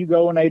happened, and you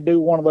go and they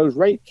do one of those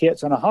rape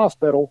kits in a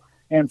hospital.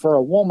 And for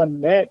a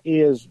woman, that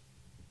is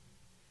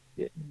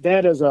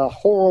a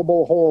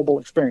horrible, horrible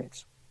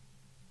experience.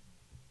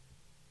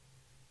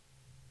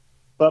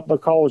 But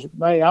because,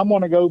 hey, I'm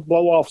going to go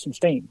blow off some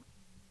steam.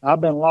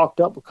 I've been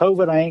locked up with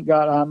COVID.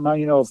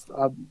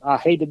 I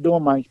hated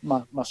doing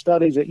my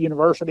studies at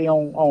university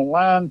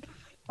online.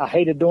 I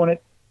hated doing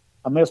it.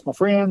 I miss my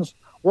friends.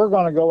 We're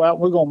going to go out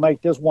and we're going to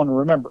make this one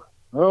remember.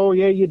 Oh,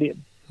 yeah, you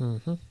did.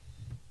 Mm-hmm.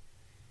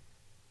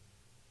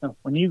 Now,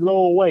 when you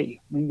go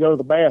away, when you go to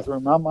the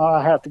bathroom,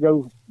 I have to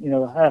go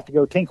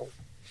tinkle.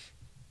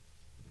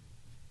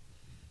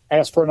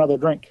 Ask for another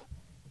drink.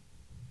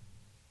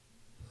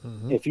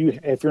 Mm-hmm.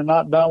 If you're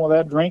not done with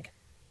that drink,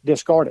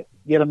 discard it.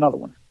 Get another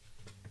one.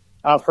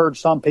 I've heard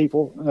some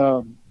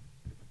people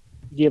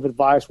give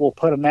advice, we'll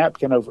put a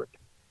napkin over it.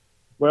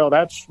 Well,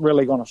 that's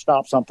really going to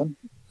stop something.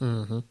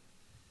 Mm-hmm.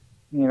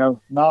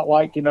 Not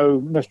like,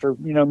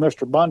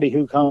 Mr. Bundy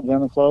who comes in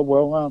the club.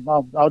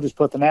 Well, I'll just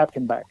put the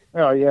napkin back.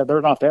 Oh, yeah,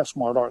 they're not that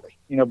smart, are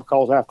they?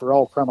 Because after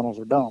all, criminals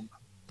are dumb.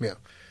 Yeah.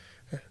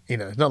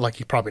 It's not like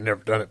you've probably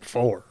never done it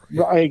before.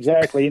 Right,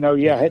 exactly.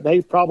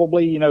 They've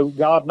probably,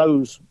 God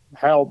knows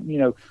how,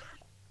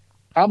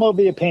 I'm of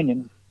the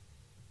opinion,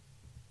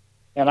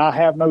 and I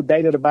have no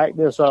data to back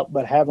this up,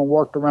 but having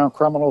worked around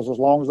criminals as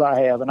long as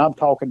I have, and I'm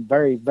talking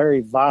very,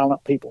 very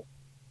violent people,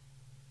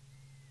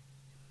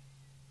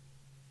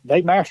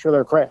 they master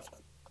their craft.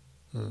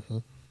 Mm-hmm.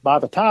 By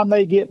the time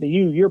they get to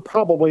you, you're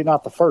probably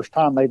not the first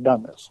time they've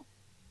done this.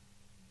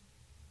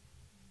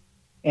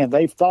 And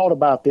they've thought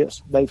about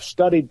this. They've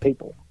studied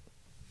people.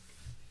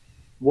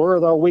 Where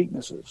are their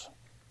weaknesses?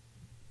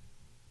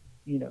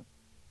 They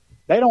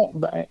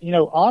don't,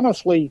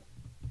 honestly,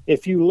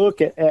 if you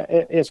look at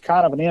it's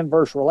kind of an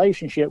inverse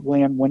relationship,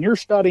 Glenn. When you're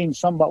studying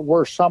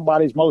where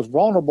somebody's most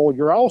vulnerable,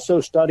 you're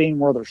also studying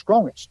where they're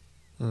strongest.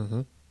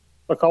 Mm-hmm.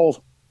 Because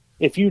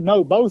if you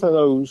know both of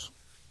those,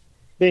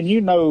 then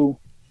you know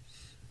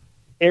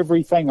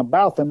everything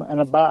about them and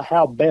about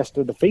how best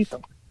to defeat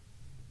them.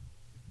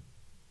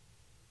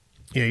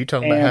 You're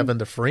talking about having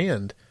the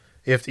friend.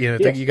 If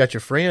you got your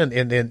friend,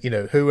 and then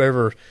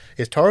whoever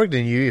is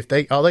targeting you, if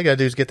all they got to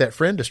do is get that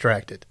friend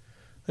distracted.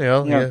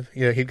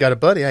 He's got a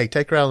buddy. Hey,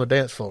 take her out on the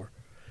dance floor.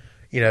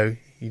 You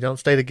don't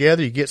stay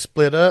together. You get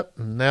split up,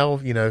 and now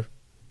they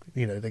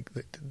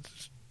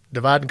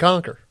divide and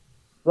conquer.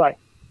 Right.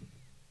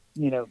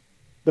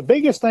 The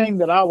biggest thing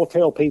that I will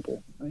tell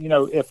people,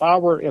 if I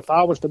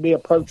was to be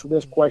approached with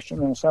this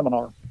question in a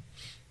seminar,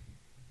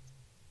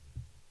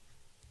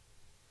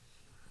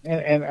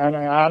 and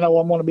I know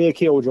I'm going to be a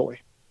killjoy.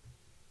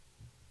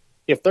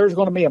 If there's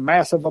going to be a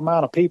massive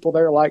amount of people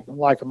there, like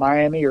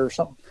Miami or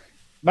something,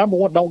 number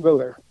one, don't go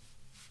there.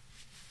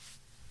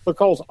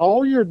 Because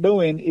all you're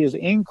doing is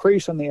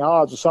increasing the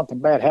odds of something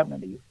bad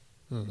happening to you.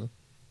 Mm-hmm.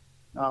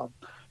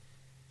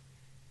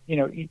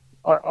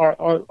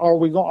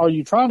 Are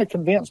you trying to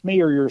convince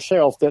me or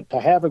yourself that to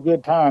have a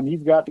good time,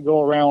 you've got to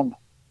go around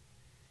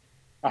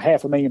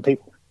 500,000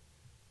 people?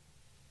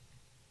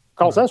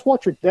 Because that's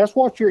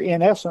what you're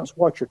in essence,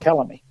 what you're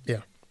telling me.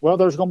 Yeah. Well,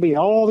 there's going to be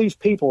all these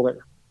people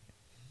there.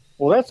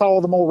 Well, that's all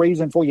the more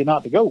reason for you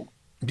not to go.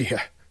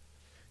 Yeah.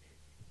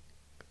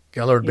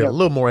 Got to learn to be a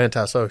little more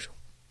antisocial.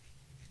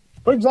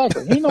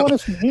 Exactly.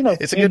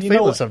 It's a good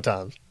feeling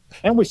sometimes.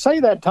 And we say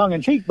that tongue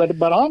in cheek,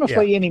 but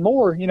honestly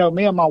anymore,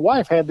 me and my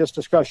wife had this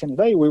discussion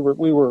today. We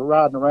were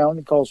riding around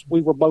because we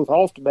were both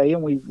off today,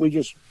 and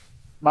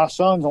my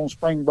son's on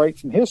spring break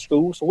from his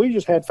school, so we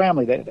just had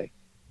family that day.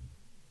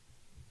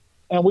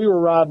 And we were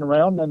riding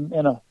around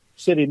in a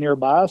city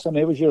nearby us, and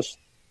it was just,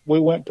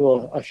 we went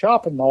to a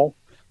shopping mall,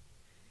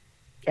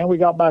 and we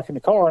got back in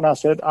the car, and I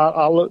said,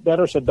 I looked at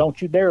her and said,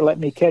 don't you dare let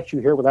me catch you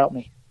here without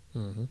me.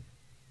 Mm-hmm.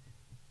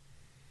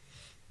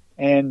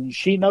 And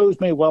she knows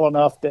me well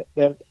enough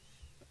that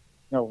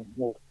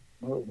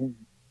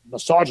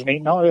misogyny,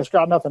 no, it's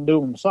got nothing to do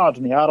with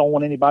misogyny. I don't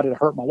want anybody to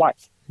hurt my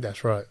wife.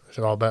 That's right. It's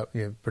all about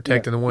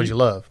protecting the ones you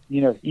love.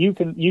 You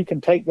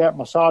can take that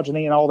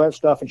misogyny and all that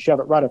stuff and shove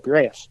it right up your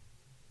ass.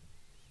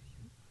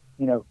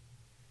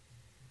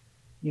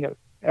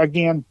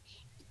 Again,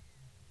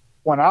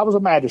 when I was a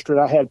magistrate,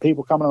 I had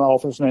people come in the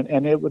office,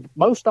 and it would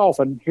most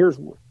often,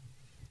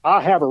 I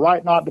have a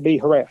right not to be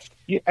harassed.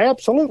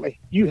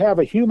 Absolutely. You have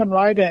a human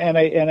right and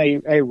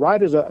a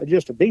right as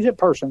just a decent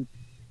person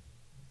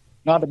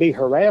not to be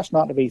harassed,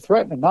 not to be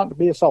threatened, and not to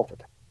be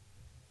assaulted.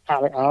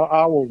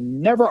 I will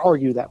never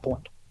argue that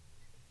point.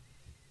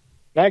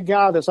 That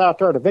guy that's out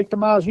there to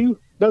victimize you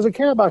doesn't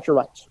care about your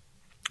rights.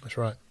 That's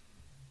right.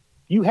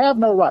 You have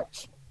no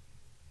rights,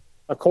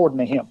 according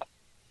to him.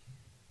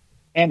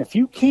 And if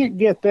you can't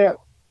get that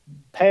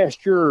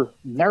past your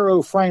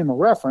narrow frame of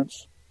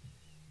reference,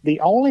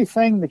 the only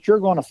thing that you're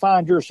going to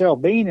find yourself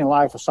being in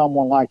life with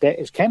someone like that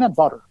is cannon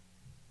fodder.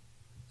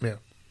 Yeah.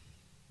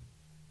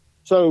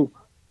 So,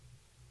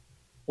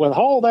 with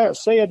all that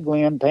said,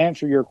 Glenn, to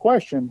answer your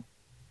question,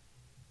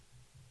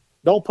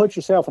 don't put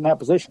yourself in that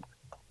position.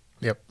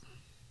 Yep.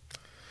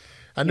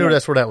 I knew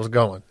that's where that was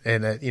going,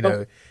 and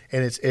and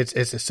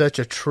it's such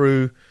a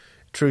true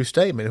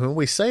statement. When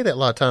we say that a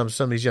lot of times to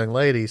some of these young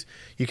ladies,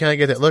 you kind of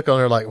get that look on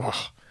her like, well,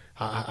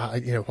 I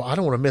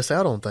don't want to miss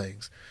out on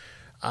things.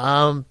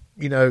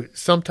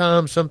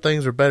 Sometimes some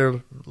things are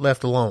better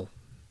left alone.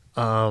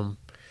 Growing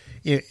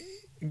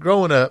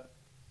up,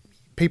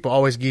 people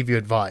always give you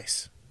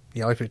advice.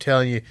 If they're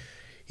telling you,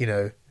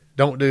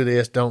 don't do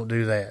this, don't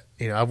do that.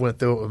 I went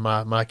through it with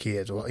my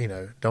kids. Well,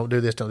 don't do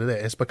this, don't do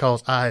that. It's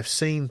because I have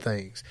seen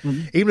things.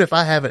 Mm-hmm. Even if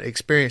I haven't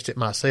experienced it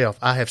myself,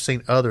 I have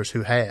seen others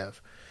who have.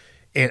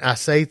 And I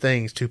say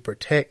things to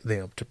protect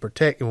them,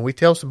 and when we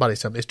tell somebody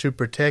something, it's to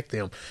protect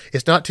them.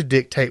 It's not to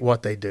dictate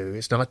what they do.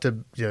 It's not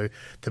to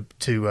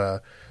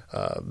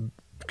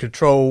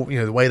control,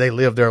 the way they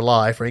live their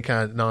life or any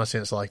kind of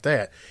nonsense like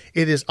that.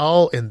 It is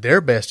all in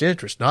their best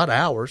interest, not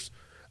ours.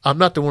 I'm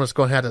not the one that's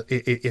going to have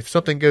to, if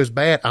something goes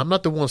bad, I'm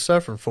not the one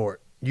suffering for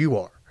it. You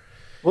are.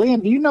 Glenn,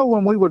 do you know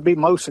when we would be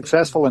most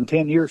successful in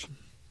 10 years?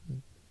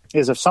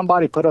 is if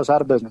somebody put us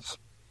out of business.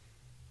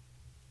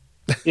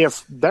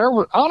 If there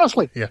were,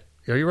 honestly, Yeah,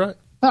 you're right.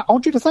 now, I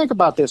want you to think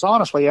about this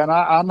honestly, and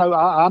I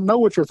know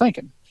what you're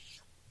thinking.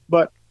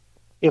 But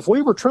if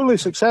we were truly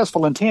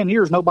successful in 10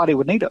 years, nobody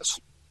would need us.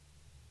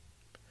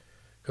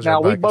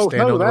 Now, we both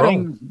know that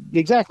ain't,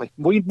 exactly.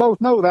 We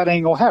both know that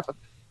ain't going to happen.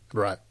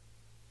 Right.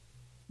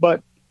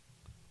 But,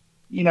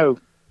 you know,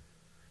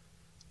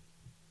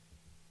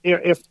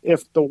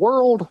 if the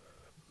world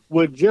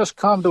would just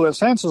come to its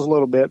senses a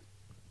little bit,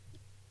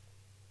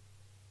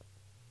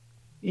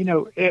 you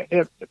know,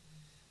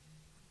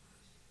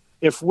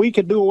 if we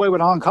could do away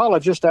with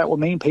oncologists, that would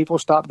mean people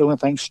stop doing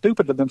things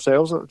stupid to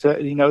themselves,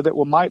 you know, that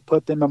might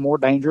put them in more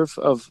danger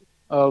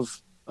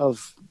of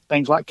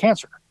things like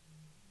cancer.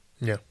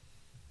 Yeah.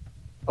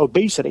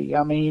 Obesity.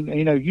 I mean,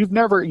 you know, you've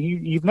never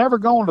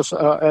gone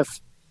to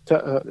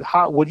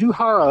would you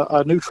hire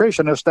a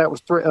nutritionist that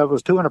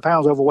was 200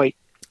 pounds overweight?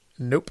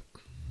 Nope.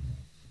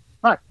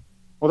 Right.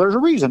 Well, there's a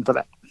reason for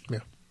that. Yeah.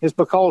 It's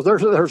because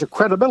there's a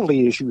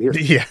credibility issue here.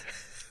 Yeah.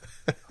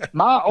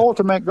 My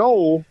ultimate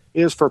goal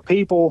is for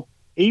people,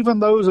 even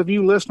those of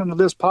you listening to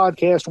this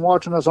podcast and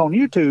watching us on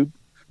YouTube,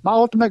 my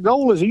ultimate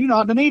goal is you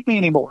not to need me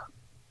anymore.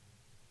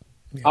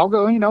 Yeah. I'll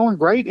go, you know, and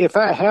great. If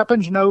that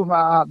happens, you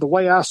know, the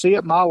way I see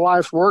it, my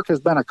life's work has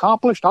been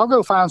accomplished. I'll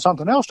go find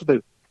something else to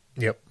do.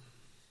 Yep.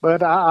 But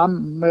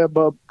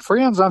but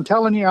friends, I'm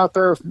telling you out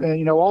there,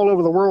 you know, all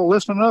over the world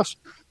listening to us,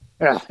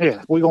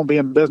 yeah, we're going to be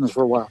in business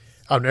for a while.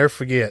 I'll never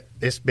forget.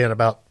 It's been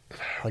about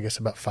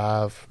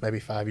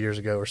 5 years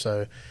ago or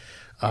so.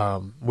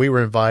 We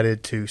were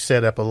invited to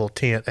set up a little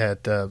tent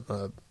at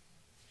a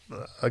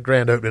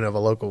grand opening of a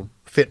local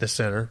fitness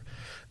center.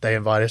 They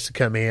invited us to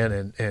come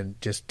in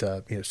and just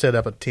you know, set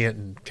up a tent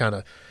and kind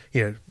of,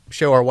 you know,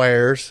 show our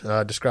wares,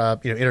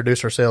 describe, you know,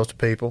 introduce ourselves to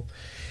people.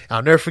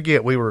 I'll never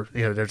forget. We were,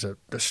 you know, there's a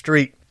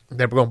street.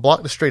 They were going to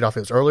block the street off.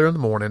 It was earlier in the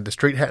morning. The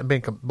street hadn't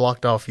been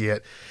blocked off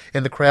yet,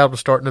 and the crowd was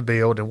starting to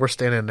build. And we're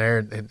standing there,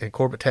 and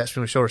Corbett taps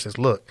me on the shoulder and says,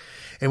 "Look."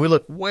 And we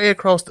look way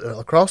across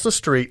the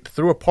street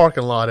through a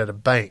parking lot at a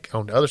bank.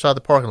 On the other side of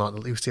the parking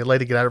lot, we see a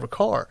lady get out of her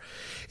car,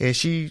 and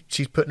she's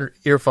putting her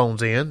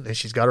earphones in, and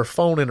she's got her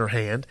phone in her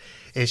hand,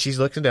 and she's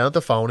looking down at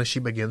the phone, and she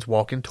begins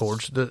walking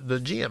towards the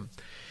gym.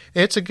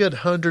 And it's a good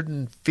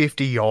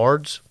 150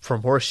 yards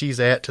from where she's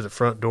at to the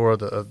front door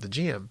of the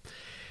gym.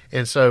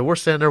 And so we're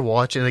sitting there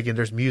watching. Again,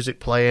 there's music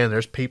playing.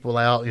 There's people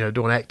out, you know,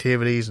 doing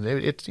activities, and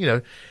it's, you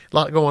know, a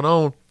lot going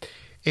on.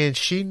 And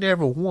she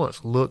never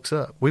once looks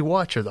up. We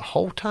watch her the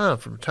whole time,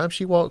 from the time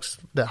she walks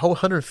that whole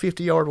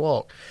 150-yard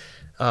walk.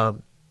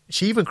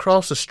 She even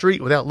crossed the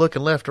street without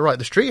looking left or right.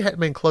 The street hadn't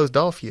been closed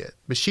off yet,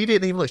 but she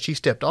didn't even look. She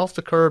stepped off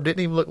the curb,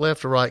 didn't even look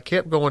left or right,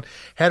 kept going,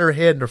 had her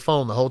head in her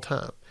phone the whole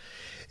time.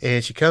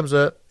 And she comes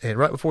up, and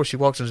right before she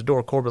walks in the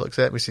door, Corbett looks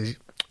at me and says,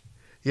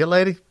 "Yeah,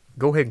 lady,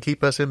 go ahead and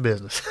keep us in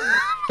business."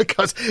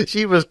 Because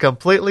she was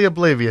completely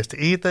oblivious to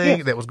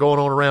anything that was going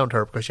on around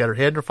her, because she had her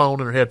head in her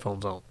phone and her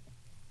headphones on.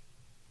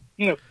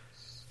 You know,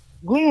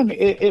 Glenn,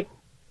 it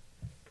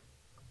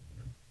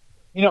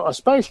you know,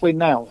 especially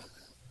now,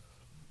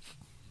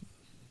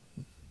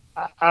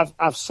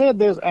 I've said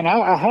this, and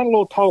I had a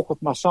little talk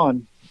with my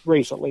son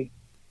recently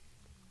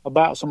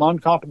about some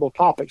uncomfortable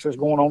topics that's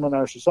going on in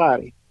our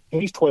society.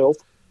 He's 12,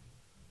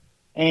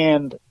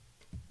 and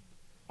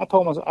I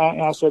told him,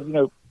 I said, you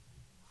know,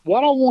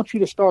 what I want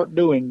you to start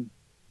doing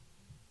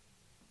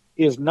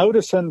is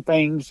noticing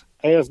things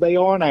as they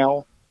are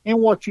now. And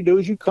what you do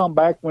is you come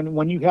back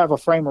when you have a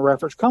frame of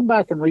reference, come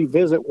back and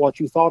revisit what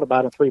you thought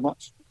about in 3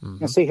 months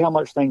and see how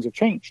much things have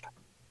changed.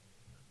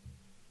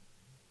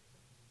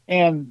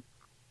 And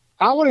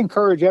I would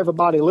encourage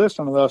everybody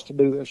listening to us to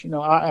do this. You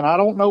know, and I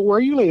don't know where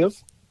you live.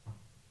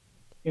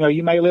 You know,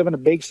 you may live in a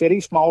big city,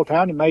 small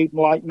town. You may,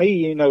 like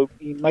me, you know,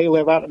 you may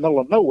live out in the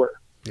middle of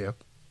nowhere. Yeah.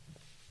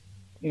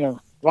 You know,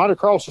 right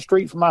across the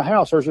street from my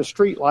house, there's a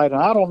street light,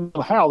 and I don't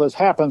know how this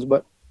happens,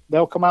 but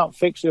they'll come out and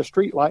fix this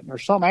street light, and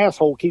there's some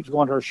asshole keeps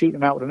going to her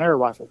shooting out with an air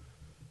rifle.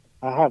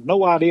 I have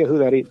no idea who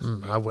that is.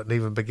 I wouldn't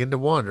even begin to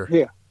wonder.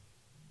 Yeah.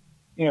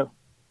 You know,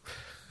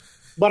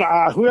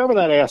 but whoever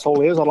that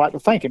asshole is, I'd like to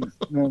thank him.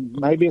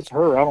 Maybe it's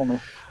her, I don't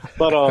know.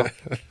 But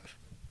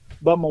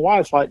but my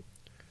wife's like,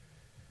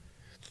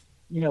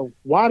 you know,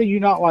 why do you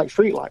not like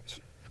street lights?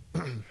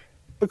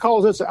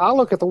 Because I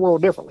look at the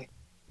world differently.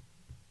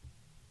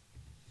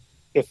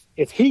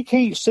 If he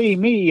can't see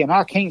me and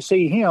I can't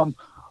see him,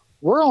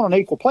 we're on an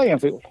equal playing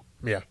field.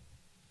 Yeah.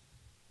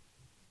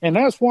 And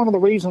that's one of the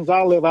reasons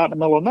I live out in the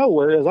middle of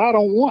nowhere is I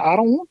don't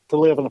want to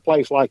live in a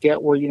place like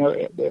that where, you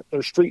know,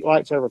 there's street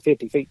lights every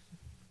 50 feet.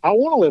 I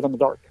want to live in the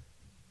dark.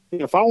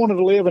 If I wanted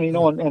to live and, you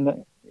know,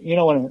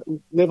 and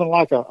living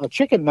like a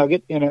chicken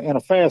nugget in a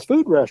fast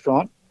food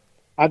restaurant,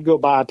 I'd go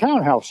buy a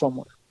townhouse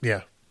somewhere.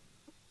 Yeah.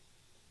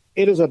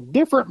 It is a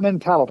different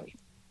mentality.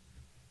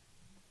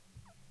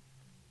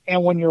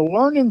 And when you're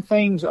learning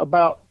things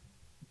about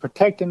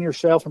protecting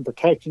yourself and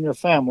protecting your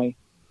family,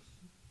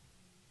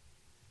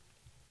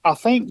 I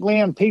think,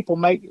 Glenn, people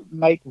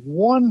make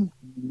one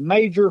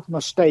major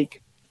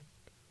mistake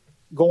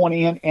going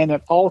in, and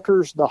it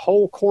alters the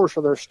whole course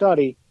of their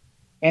study,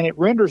 and it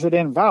renders it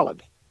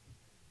invalid,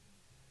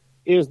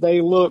 is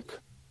they look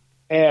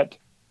at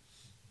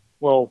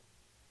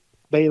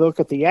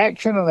the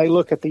action and they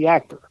look at the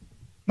actor.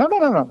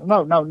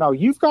 No.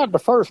 You've got to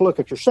first look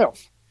at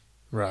yourself.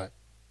 Right.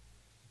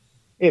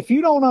 If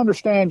you don't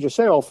understand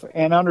yourself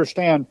and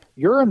understand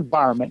your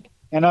environment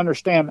and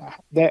understand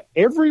that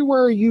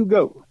everywhere you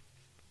go,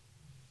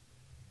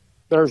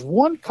 there's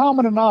one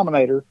common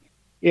denominator.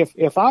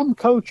 If I'm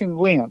coaching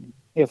Glenn,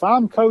 if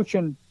I'm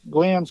coaching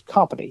Glenn's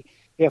company,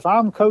 if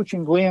I'm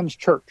coaching Glenn's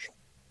church,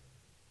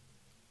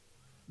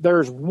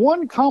 there's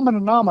one common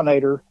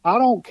denominator. I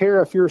don't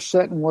care if you're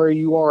sitting where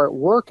you are at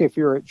work, if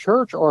you're at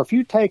church, or if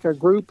you take a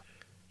group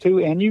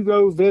and you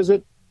go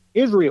visit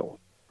Israel.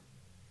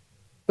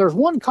 There's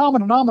one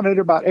common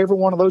denominator about every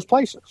one of those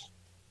places.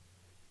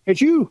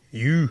 It's you.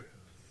 You.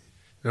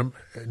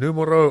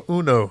 Numero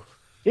uno.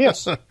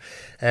 Yes.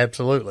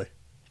 Absolutely.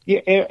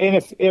 Yeah,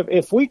 and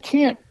if we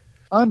can't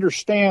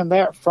understand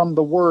that from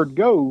the word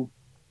go,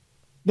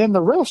 then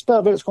the rest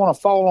of it's going to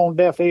fall on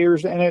deaf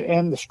ears,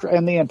 and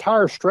the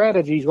entire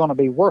strategy is going to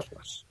be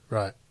worthless.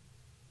 Right.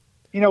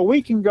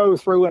 We can go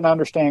through and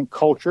understand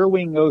culture.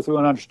 We can go through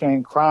and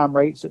understand crime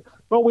rates,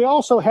 but we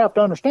also have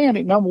to understand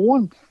it. Number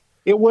one,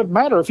 it wouldn't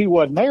matter if he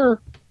wasn't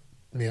there.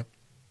 Yeah.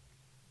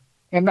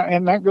 And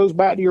that goes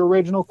back to your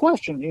original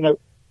question.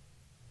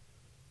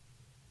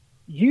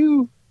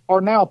 You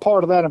are now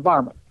part of that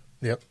environment.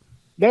 Yep.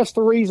 That's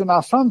the reason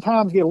I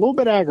sometimes get a little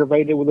bit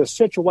aggravated with this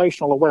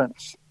situational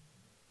awareness.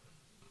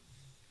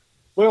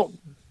 Well,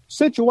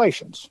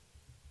 situations.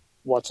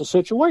 What's a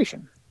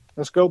situation?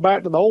 Let's go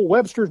back to the old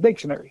Webster's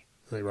Dictionary.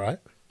 Right.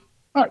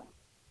 All right.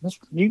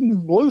 You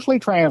can loosely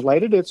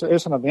translate it. It's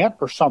an event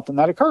or something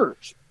that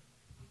occurs.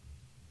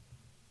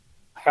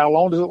 How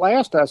long does it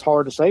last? That's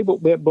hard to say,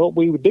 but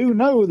we do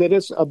know that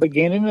it's a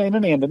beginning and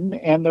an ending,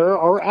 and there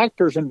are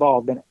actors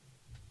involved in it.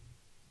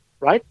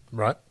 Right?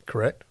 Right.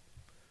 Correct.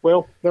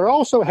 Well, there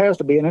also has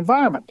to be an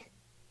environment.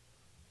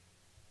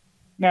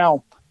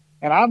 Now,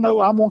 and I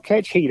know I'm going to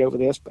catch heat over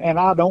this, and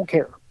I don't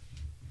care.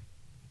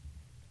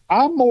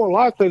 I'm more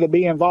likely to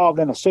be involved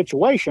in a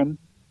situation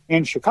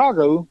in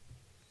Chicago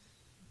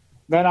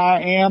than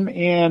I am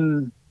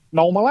in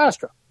Nome,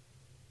 Alaska.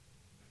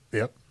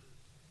 Yep.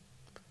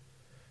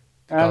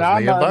 And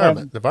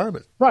the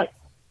environment. Right.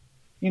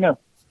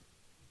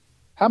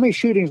 How many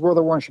shootings were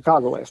there in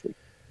Chicago last week?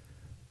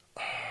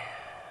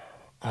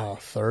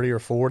 30 or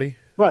 40.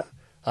 Right.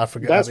 I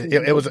forgot.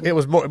 It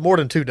was more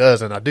than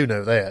 24. I do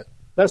know that.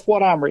 That's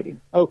what I'm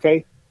reading.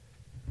 Okay.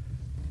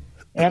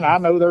 And I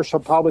know there's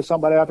probably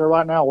somebody out there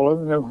right now.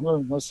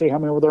 Well, let's see how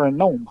many were there in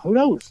Nome. Who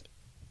knows?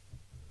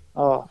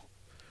 But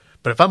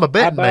if I'm a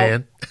betting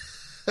man,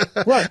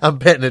 right. I'm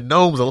betting that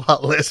Nome's a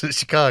lot less than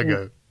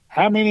Chicago.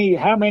 How many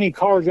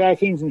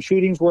carjackings and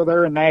shootings were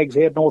there in Nags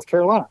Head, North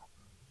Carolina?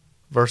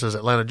 Versus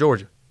Atlanta,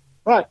 Georgia.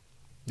 Right.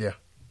 Yeah.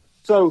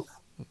 So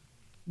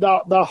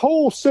the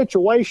whole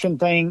situation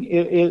thing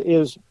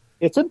is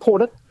it's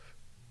important,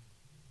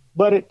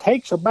 but it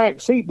takes a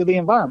back seat to the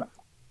environment.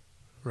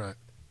 Right.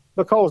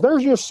 Because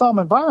there's just some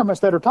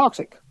environments that are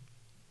toxic.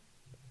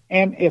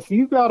 And if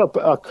you've got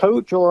a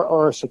coach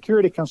or a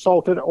security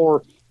consultant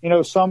or,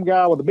 some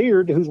guy with a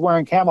beard who's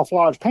wearing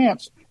camouflage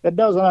pants that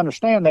doesn't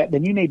understand that,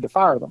 then you need to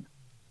fire them.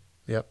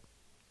 Yep.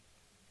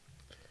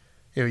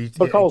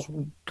 Because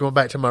going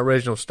back to my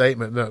original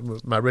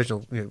statement, my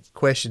original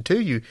question to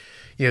you,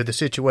 the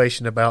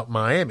situation about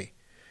Miami,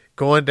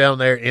 going down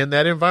there in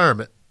that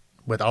environment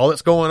with all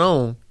that's going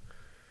on,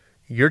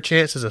 your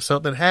chances of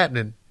something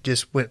happening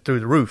just went through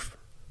the roof.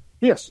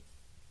 Yes.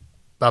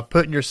 By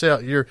putting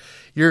yourself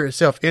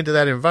into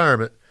that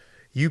environment,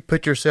 you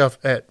put yourself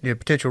at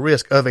potential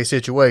risk of a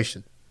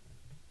situation.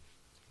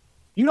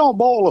 You don't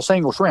boil a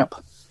single shrimp.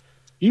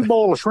 You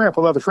boil a shrimp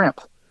with other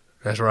shrimp.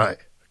 That's right.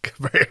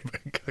 Very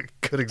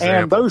good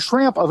example. And those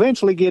shrimp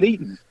eventually get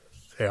eaten.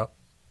 Yeah.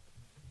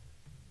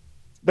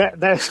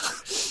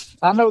 That's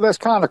I know that's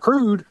kind of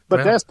crude,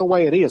 but that's the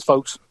way it is,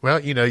 folks. Well,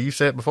 you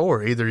said it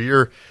before. Either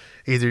you're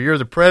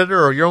the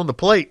predator or you're on the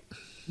plate.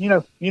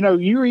 You're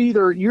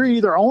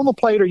either on the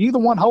plate or you're the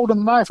one holding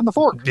the knife and the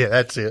fork. Yeah,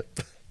 that's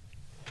it.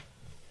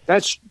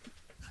 That's,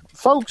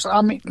 folks,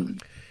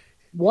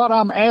 what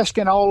I'm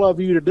asking all of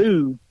you to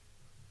do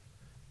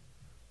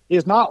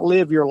is not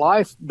live your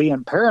life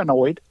being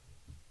paranoid.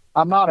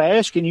 I'm not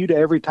asking you to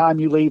every time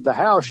you leave the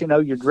house,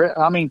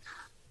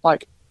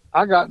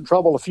 I got in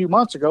trouble a few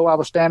months ago. I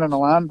was standing in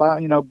line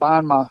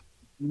buying my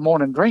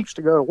morning drinks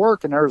to go to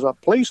work, and there's a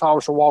police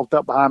officer walked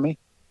up behind me.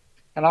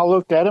 And I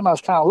looked at him. I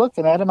was kind of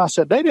looking at him. I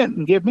said, they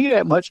didn't give me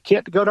that much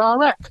kit to go to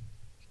Iraq.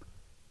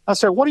 I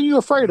said, what are you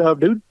afraid of,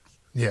 dude?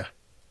 Yeah.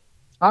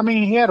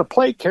 He had a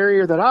plate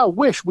carrier that I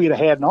wish we'd have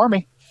had in the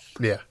Army.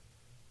 Yeah.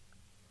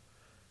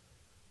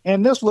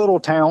 In this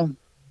little town,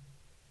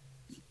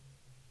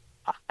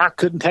 I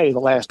couldn't tell you the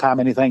last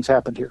time anything's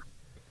happened here.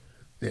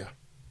 Yeah.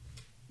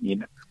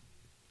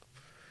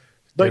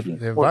 But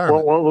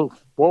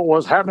what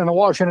was happening in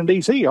Washington,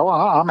 D.C.? Oh,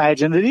 I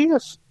imagine it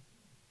is.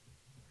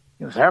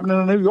 It's happening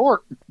in New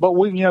York. But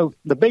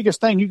the biggest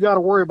thing you got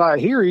to worry about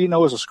here,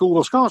 is a school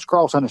of skunks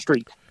crossing the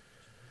street.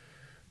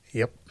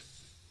 Yep.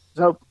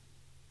 So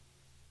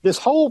this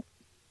whole,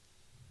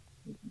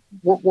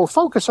 we're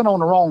focusing on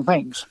the wrong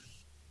things.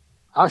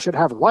 I should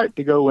have a right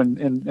to go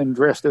and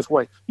dress this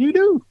way. You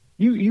do.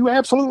 You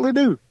absolutely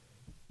do.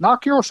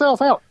 Knock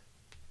yourself out.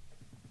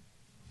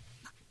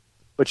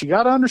 But you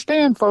got to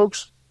understand,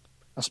 folks,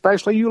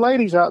 especially you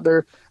ladies out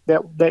there,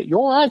 that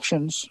your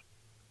actions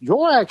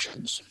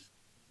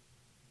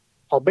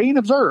are being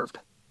observed.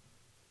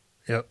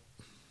 Yep.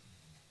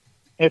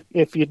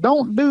 If you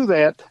don't do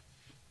that,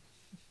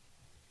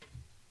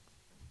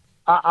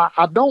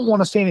 I don't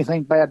want to see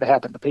anything bad to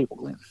happen to people,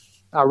 Glenn.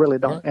 I really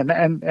don't. Right.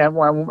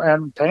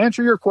 And to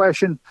answer your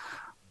question,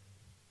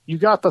 you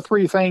got the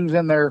three things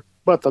in there,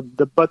 but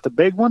the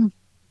big one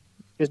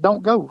is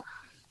don't go.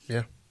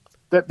 Yeah.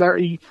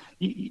 That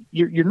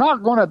you're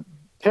not going to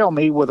tell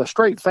me with a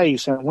straight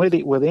face and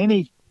with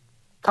any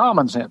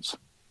common sense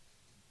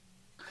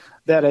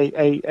that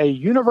a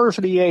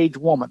university age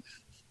woman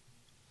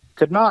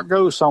could not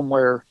go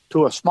somewhere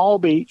to a small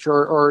beach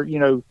or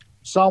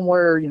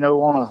somewhere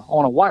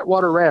on a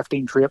whitewater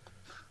rafting trip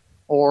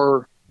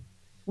or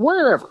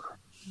wherever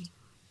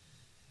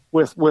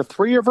with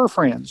three of her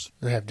friends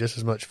They have just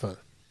as much fun.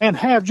 and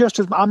have just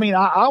as,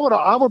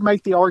 I would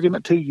make the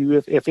argument to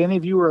you if any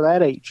of you are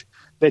that age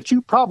that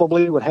you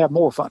probably would have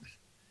more fun.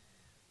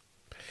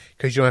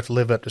 Because you don't have to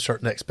live up to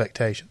certain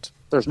expectations.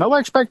 There's no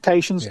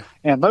expectations, Yeah.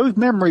 and those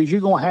memories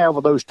you're going to have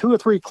with those two or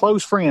three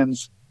close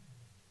friends,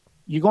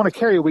 you're going to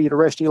carry with you the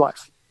rest of your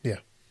life. Yeah.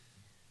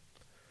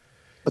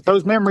 But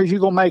those memories you're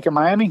going to make in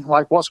Miami,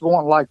 like what's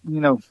going,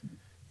 You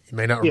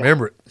may not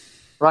remember it.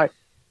 right.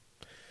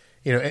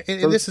 And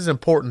this is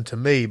important to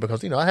me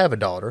because, I have a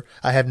daughter.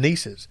 I have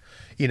nieces.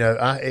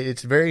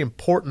 It's very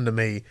important to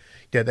me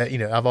that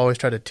I've always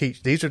tried to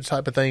teach. These are the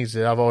type of things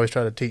that I've always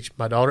tried to teach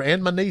my daughter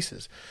and my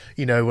nieces.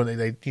 When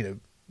they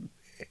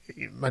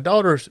my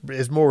daughter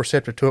is more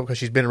receptive to it because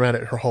she's been around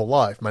it her whole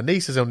life. My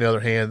nieces, on the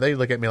other hand, they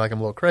look at me like I'm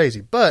a little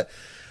crazy. But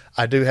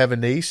I do have a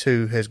niece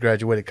who has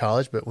graduated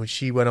college, but when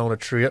she went on a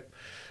trip,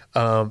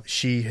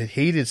 she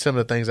heeded some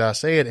of the things I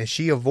said, and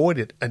she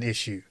avoided an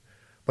issue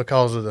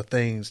because of the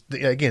things,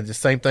 again, the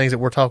same things that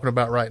we're talking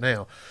about right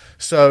now.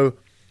 So,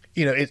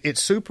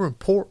 it's super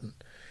important.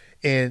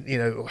 And,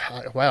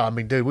 wow,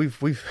 dude,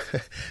 we've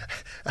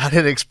I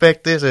didn't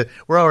expect this.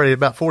 We're already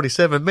about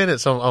 47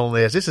 minutes on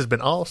this. This has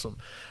been awesome.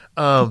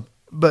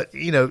 But,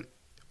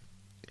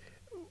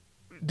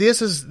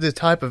 this is the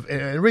type of,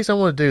 and the reason I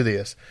want to do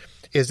this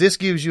is this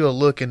gives you a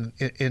look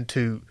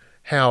into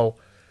how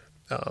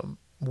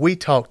we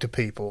talk to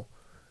people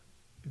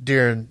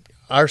during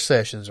our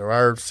sessions or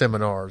our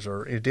seminars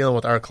or dealing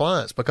with our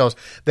clients, because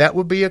that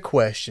would be a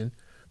question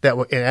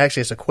and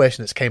actually it's a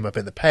question that's came up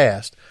in the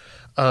past.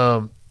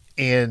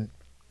 And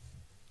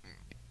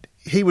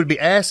he would be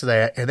asked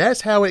that, and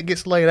that's how it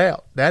gets laid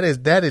out. That is,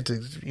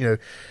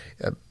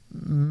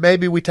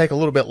 maybe we take a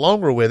little bit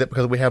longer with it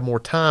because we have more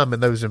time in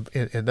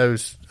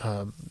those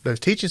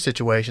teaching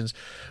situations,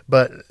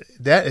 but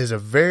that is a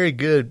very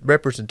good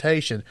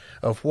representation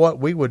of what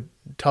we would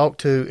talk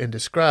to and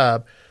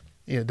describe,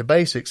 the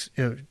basics,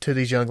 to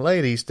these young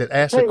ladies that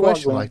ask a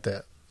question like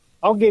that.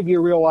 I'll give you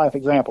a real life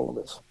example of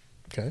this.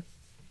 Okay.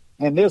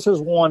 And this is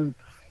one,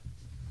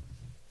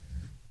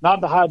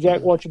 not to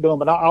hijack what you're doing,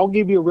 but I'll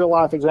give you a real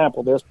life example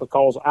of this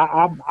because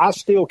I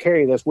still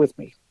carry this with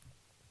me.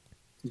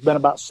 It's been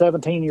about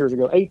 18 years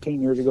ago,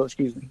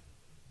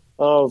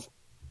 of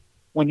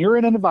when you're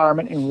in an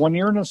environment and when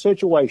you're in a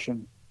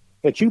situation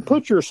that you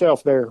put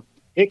yourself there,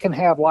 it can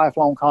have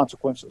lifelong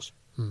consequences.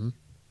 Mm-hmm.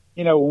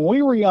 When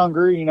we were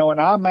younger,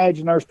 and I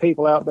imagine there's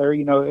people out there,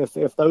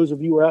 if those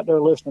of you are out there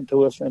listening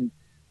to us and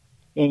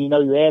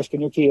you're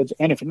asking your kids,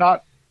 and if you're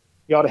not,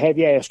 you ought to have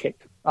your ass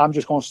kicked. I'm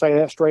just going to say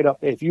that straight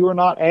up. If you are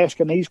not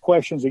asking these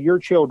questions of your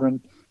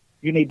children,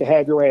 you need to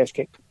have your ass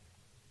kicked.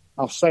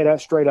 I'll say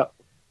that straight up.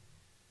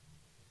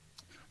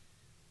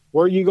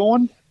 Where are you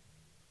going?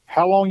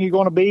 How long are you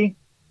going to be?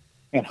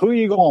 And who are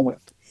you going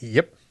with?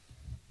 Yep.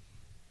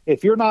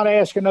 If you're not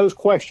asking those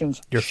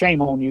questions,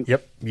 shame on you.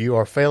 Yep. You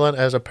are failing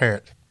as a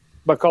parent.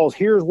 Because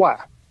here's why.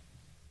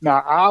 Now,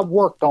 I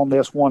worked on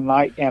this one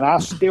night, and I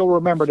still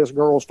remember this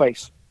girl's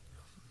face.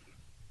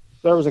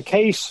 There was a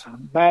case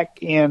back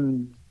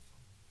in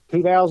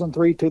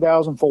 2003,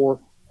 2004.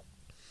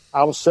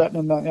 I was sitting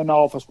in the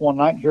office one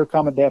night, and here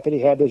come a deputy,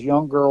 had this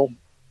young girl,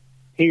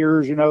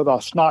 tears, the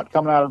snot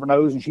coming out of her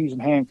nose, and she's in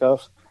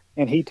handcuffs,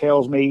 and he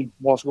tells me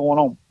what's going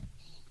on.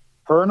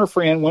 Her and her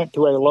friend went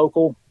to a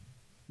local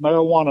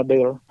marijuana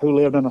dealer who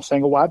lived in a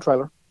single wide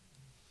trailer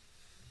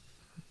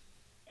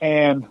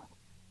and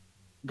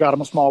got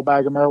him a small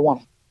bag of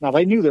marijuana. Now,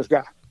 they knew this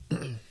guy.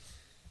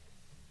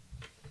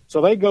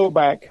 So they go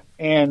back,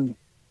 and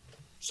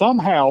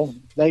somehow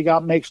they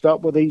got mixed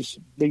up with these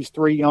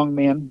three young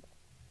men.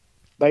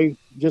 They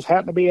just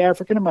happened to be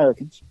African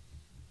Americans.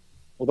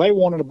 Well, they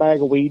wanted a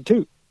bag of weed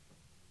too.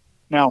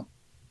 Now,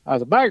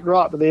 as a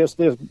backdrop to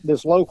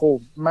this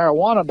local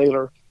marijuana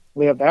dealer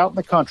lived out in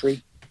the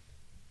country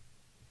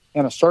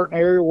in a certain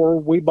area where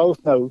we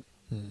both know,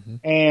 mm-hmm.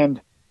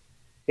 and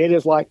it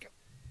is like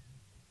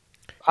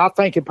I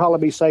think it'd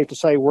probably be safe to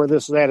say where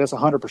this is at, it's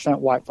 100%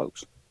 white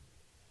folks.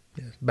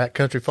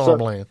 Backcountry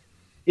farmland.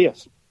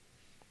 Yes.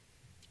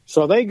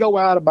 So they go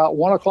out about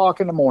 1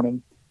 o'clock in the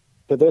morning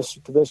to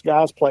this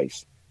guy's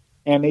place.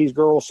 And these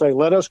girls say,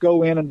 let us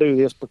go in and do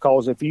this,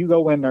 because if you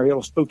go in there,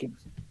 it'll spook him.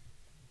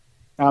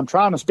 Now, I'm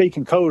trying to speak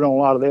in code on a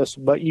lot of this,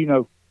 but,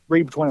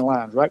 read between the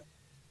lines, right?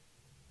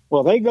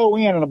 Well, they go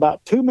in, and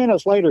about 2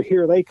 minutes later,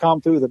 here they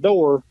come through the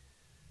door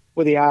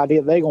with the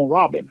idea they're going to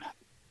rob him.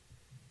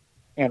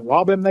 And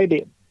rob him they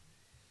did.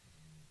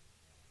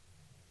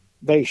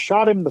 They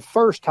shot him the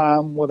first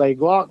time with a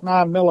Glock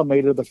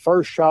 9mm. The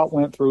first shot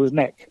went through his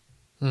neck.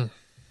 Well,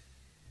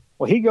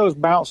 he goes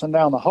bouncing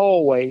down the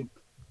hallway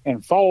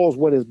and falls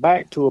with his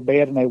back to a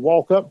bed, and they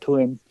walk up to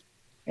him,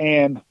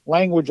 and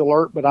language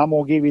alert, but I'm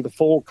going to give you the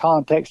full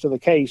context of the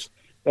case.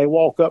 They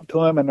walk up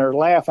to him, and they're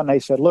laughing. They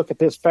said, look at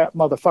this fat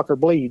motherfucker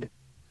bleed.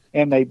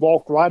 And they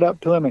walked right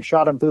up to him and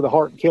shot him through the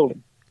heart and killed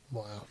him.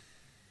 Wow.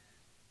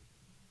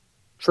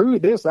 True,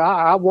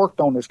 I worked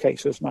on this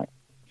case this night.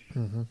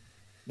 Mm-hmm.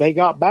 They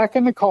got back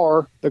in the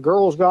car. The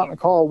girls got in the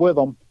car with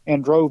them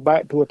and drove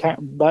back to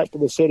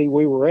the city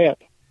we were at.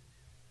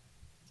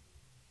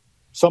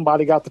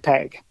 Somebody got the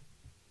tag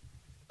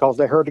because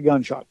they heard the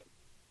gunshot.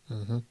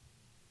 Mm-hmm.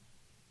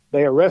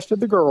 They arrested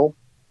the girl,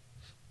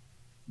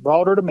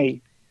 brought her to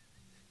me,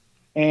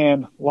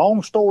 and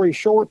long story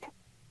short,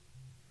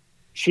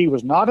 she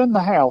was not in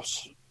the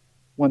house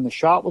when the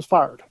shot was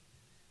fired.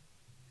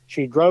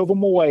 She drove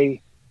them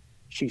away.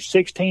 She's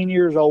 16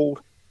 years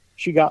old.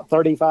 She got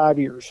 35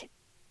 years.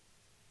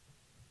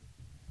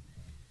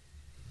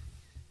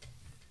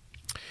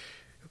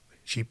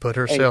 She put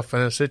herself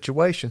in a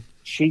situation.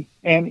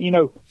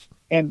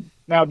 And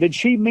now, did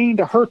she mean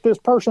to hurt this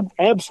person?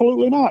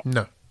 Absolutely not.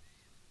 No.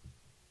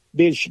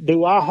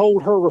 Do I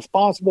hold her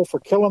responsible for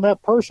killing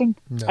that person?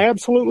 No.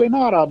 Absolutely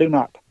not. I do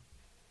not.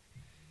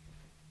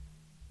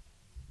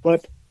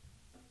 But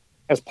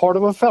as part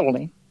of a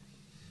felony,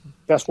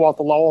 that's what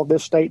the law of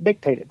this state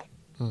dictated.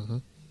 Mm-hmm.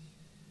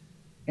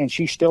 And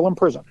she's still in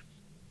prison.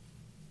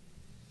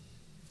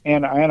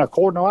 And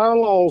according to our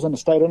laws in the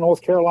state of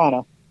North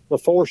Carolina,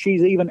 before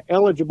she's even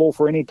eligible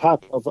for any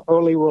type of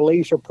early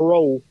release or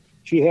parole,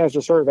 she has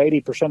to serve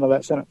 80% of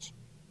that sentence.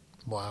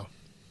 Wow.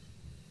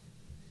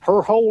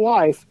 Her whole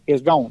life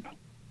is gone.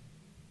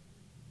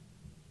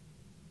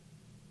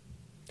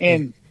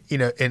 And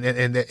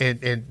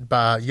and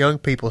by young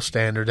people's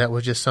standard, that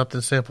was just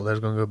something simple. They was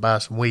going to go buy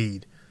some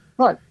weed.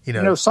 Right.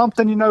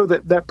 Something,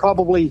 that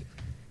probably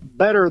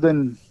better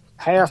than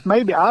half,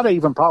 maybe I'd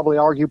even probably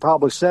argue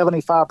probably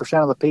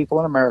 75% of the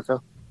people in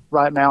America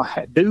right now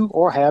do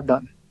or have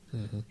done.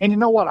 Mm-hmm. And you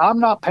know what? I'm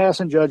not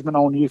passing judgment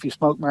on you if you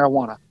smoke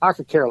marijuana. I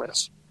could care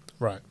less.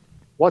 Right.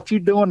 What you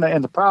do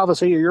in the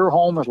privacy of your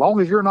home, as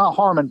long as you're not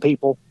harming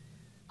people,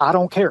 I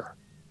don't care.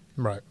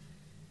 Right.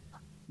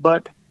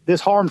 But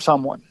this harmed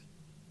someone.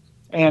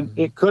 And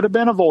it could have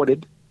been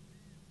avoided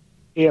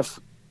if,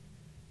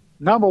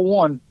 number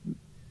one,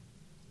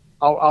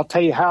 I'll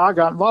tell you how I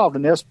got involved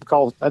in this,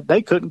 because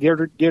they couldn't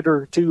get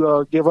her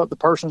to give up the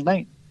person's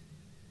name.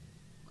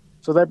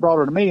 So they brought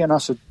her to me, and I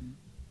said,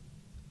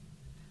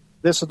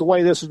 this is the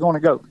way this is going to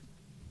go.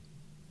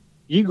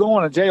 You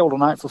going to jail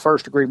tonight for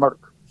first-degree murder.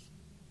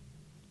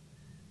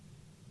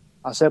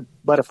 I said,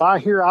 but if I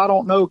hear I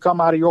don't know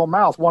come out of your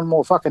mouth one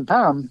more fucking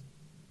time,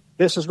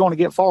 this is going to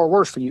get far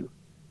worse for you.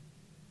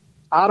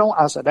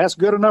 I said, that's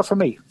good enough for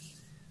me.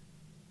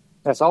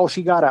 That's all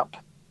she got out.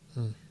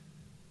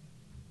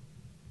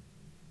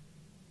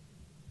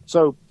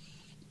 So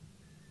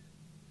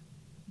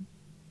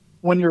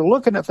when you're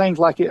looking at things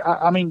like it,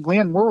 I mean,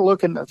 Glenn, we're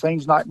looking at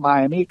things like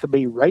Miami. It could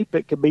be rape.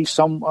 It could be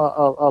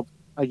a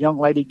young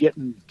lady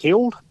getting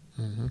killed,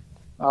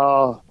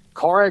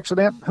 car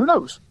accident. Who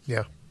knows?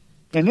 Yeah.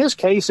 In this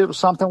case, it was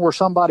something where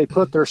somebody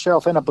put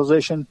themselves in a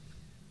position.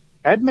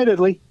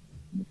 Admittedly,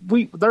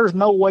 there's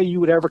no way you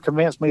would ever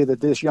convince me that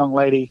this young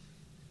lady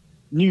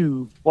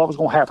knew what was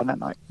going to happen that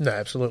night. No,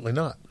 absolutely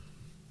not.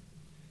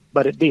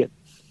 But it did.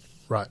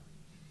 Right.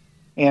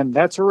 And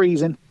that's a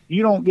reason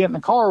you don't get in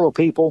the car with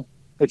people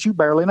that you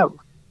barely know.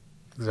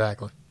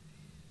 Exactly.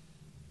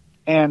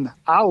 And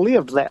I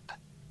lived that.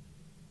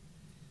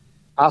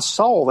 I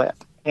saw that.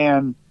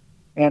 And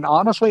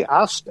honestly,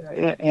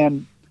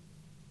 and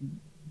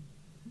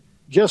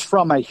just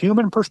from a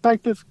human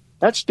perspective,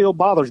 that still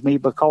bothers me,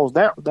 because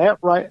that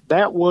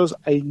was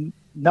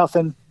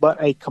nothing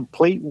but a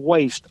complete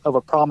waste of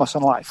a promise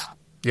in life.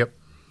 Yep.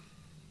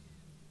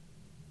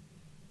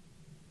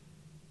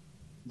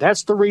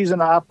 That's the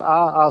reason I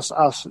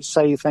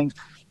say things,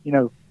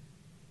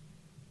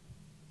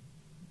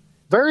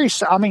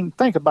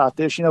 think about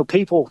this,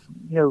 people,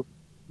 you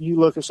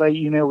look and say,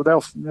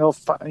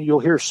 you'll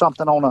hear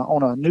something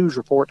on a news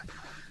report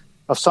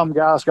of some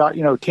guy's got,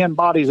 10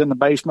 bodies in the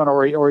basement,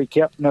 or he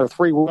kept,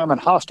 3 women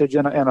hostage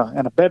in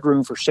a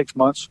bedroom for 6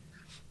 months.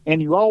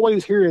 And you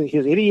always hear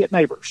his idiot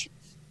neighbors.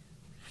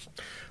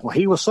 Well,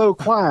 he was so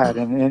quiet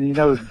and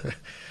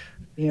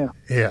Yeah.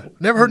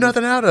 Never heard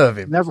nothing out of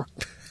him. Never.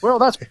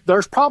 Well,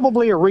 there's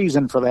probably a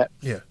reason for that.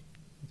 Yeah.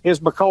 Is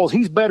because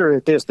he's better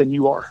at this than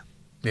you are.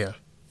 Yeah.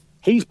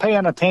 He's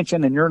paying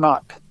attention and you're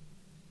not.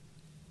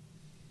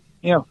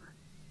 You know,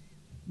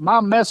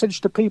 my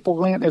message to people,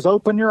 Glenn, is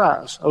open your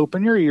eyes,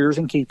 open your ears,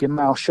 and keep your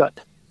mouth shut.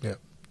 Yeah.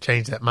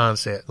 Change that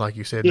mindset, like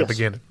you said in Yes. the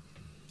beginning.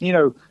 You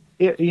know,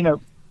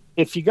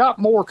 if you got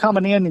more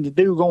coming in than you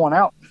do going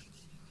out,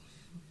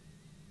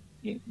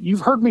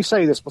 you've heard me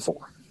say this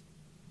before.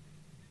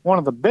 One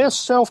of the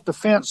best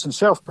self-defense and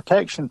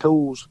self-protection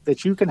tools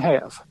that you can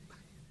have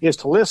is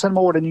to listen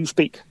more than you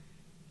speak.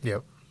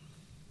 Yep.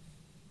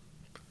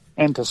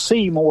 And to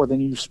see more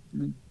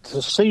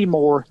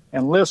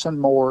and listen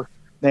more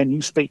than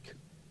you speak.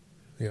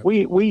 Yep.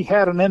 We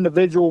had an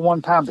individual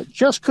one time that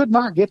just could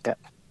not get that.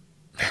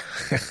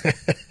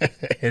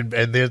 and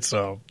then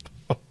some.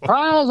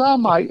 Try as I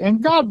might,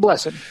 and God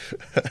bless him.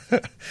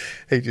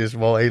 He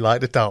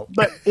liked to talk.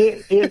 But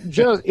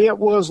it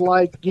was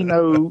like, you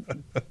know,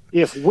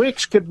 if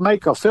Wix could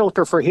make a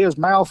filter for his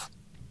mouth,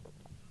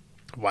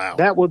 wow,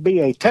 that would be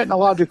a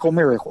technological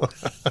miracle.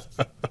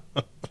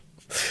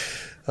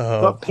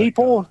 But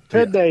people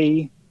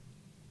today,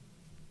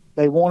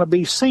 they want to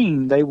be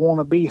seen. They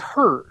want to be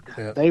heard.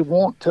 Yeah. They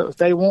want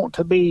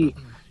to be,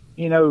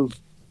 you know,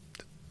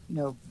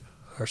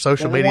 our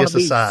social media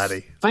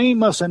society,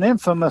 famous and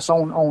infamous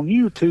on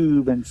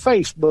YouTube and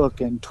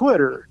Facebook and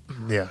Twitter.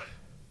 Yeah.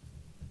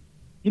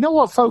 You know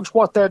what, folks,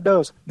 what that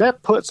does?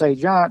 That puts a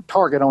giant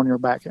target on your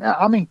back.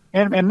 I mean,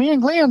 and me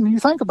and Glenn, you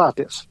think about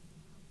this.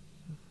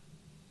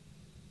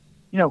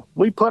 You know,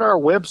 we put our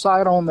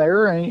website on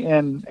there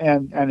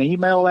and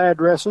email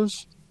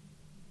addresses.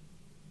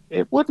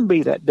 It wouldn't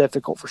be that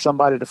difficult for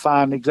somebody to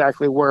find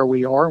exactly where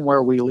we are and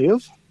where we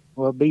live.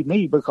 Well, it'd be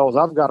me because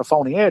I've got a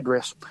phony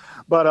address.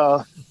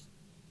 But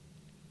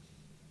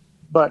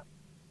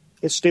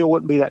it still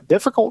wouldn't be that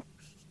difficult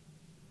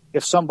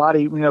if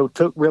somebody, you know,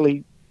 took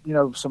really, you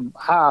know, some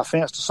high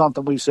offense to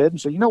something we said and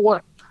said, you know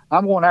what,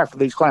 I'm going after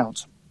these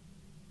clowns.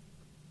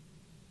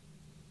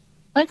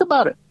 Think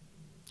about it.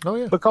 Oh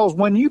yeah. Because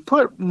when you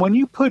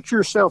put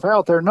yourself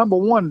out there, number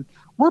one,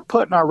 we're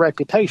putting our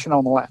reputation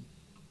on the line.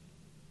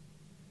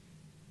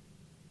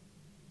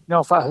 You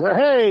know, if I say,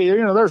 hey,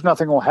 you know, there's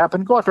nothing going to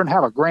happen, go out there and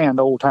have a grand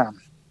old time.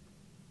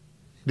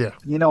 Yeah.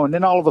 You know, and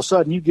then all of a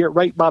sudden you get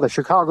raped by the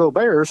Chicago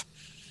Bears.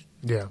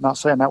 Yeah. Not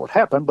saying that would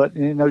happen, but,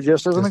 you know,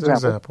 just as an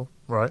example.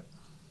 Right.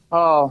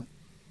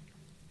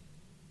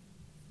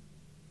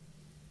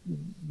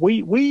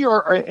 We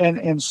are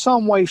in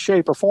some way,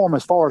 shape, or form,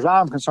 as far as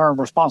I'm concerned,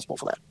 responsible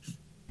for that.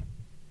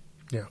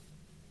 Yeah.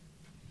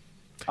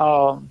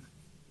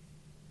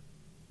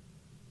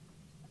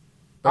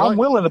 I'm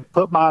willing to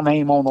put my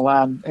name on the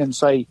line and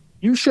say,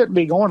 you shouldn't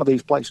be going to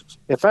these places.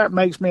 If that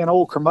makes me an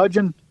old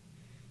curmudgeon,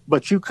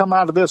 but you come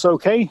out of this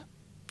okay,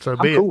 so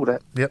I'm cool with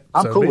that. Yep.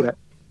 I'm cool with that.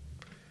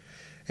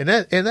 And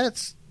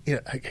that's, you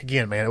know,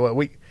 again, man,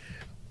 we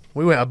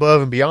went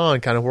above and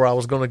beyond kind of where I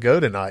was going to go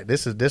tonight.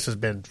 This has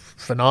been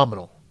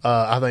phenomenal.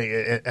 I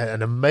think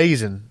an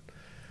amazing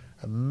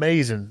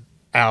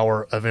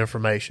hour of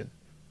information.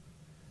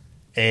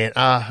 And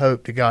I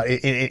hope to God,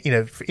 you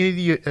know, for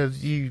any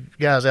of you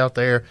guys out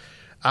there,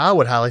 I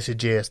would highly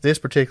suggest this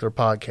particular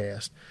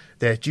podcast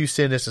that you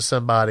send this to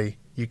somebody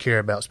you care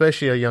about,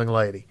 especially a young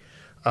lady,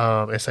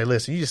 and say,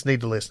 listen, you just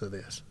need to listen to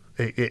this.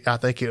 I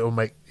think it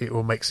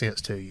will make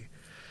sense to you.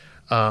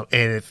 And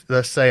if,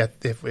 let's say,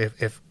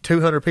 if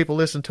 200 people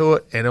listen to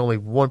it and only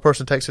one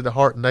person takes it to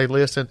heart and they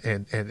listen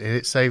and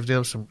it saves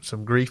them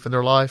some grief in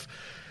their life,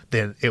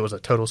 then it was a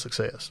total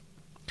success.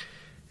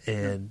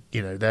 And,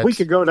 you know, we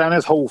could go down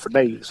this hole for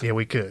days. Yeah,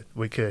 we could.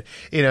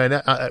 You know,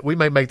 and we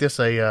may make this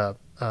a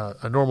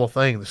normal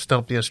thing to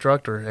stump the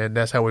instructor, and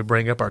that's how we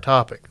bring up our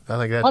topic. I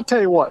think that. I'll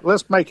tell you what.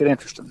 Let's make it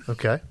interesting.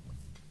 Okay.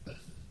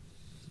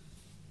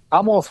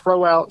 I'm going to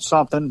throw out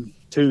something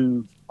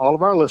to all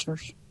of our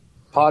listeners,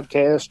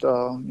 podcast,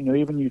 you know,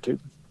 even YouTube.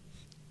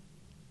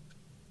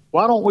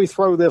 Why don't we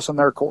throw this in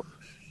their court?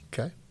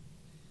 Okay.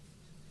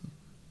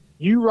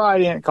 You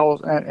write in,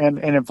 and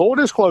in full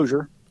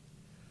disclosure,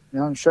 you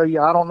know, and show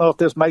you, I don't know if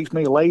this makes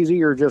me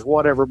lazy or just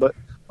whatever, but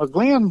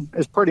Glenn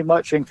is pretty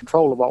much in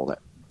control of all that,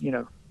 you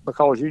know,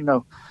 because, you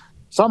know,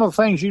 some of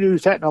the things you do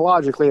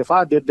technologically, if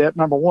I did that,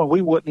 number one,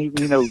 we wouldn't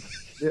even, you know,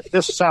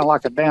 this would sound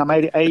like a damn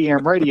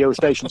AM radio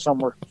station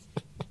somewhere.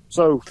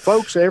 So,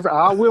 folks,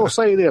 I will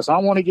say this. I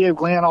want to give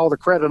Glenn all the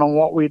credit on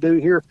what we do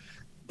here.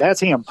 That's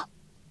him.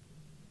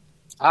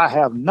 I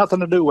have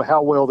nothing to do with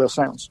how well this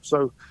sounds.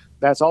 So,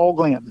 that's all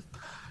Glenn.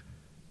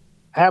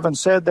 Having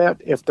said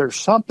that, if there's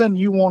something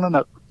you want to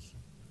know,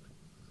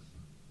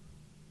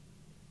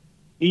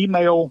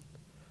 email,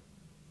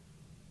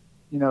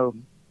 you know,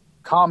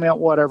 comment,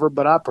 whatever,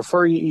 but I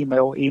prefer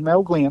you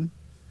email Glenn,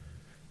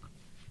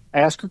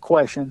 ask a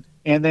question,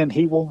 and then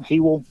he will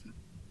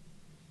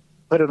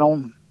put it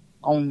on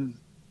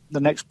the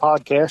next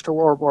podcast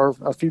or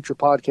a future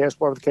podcast,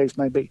 whatever the case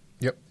may be.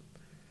 Yep.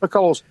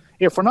 Because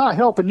if we're not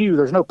helping you,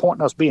 there's no point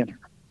in us being here.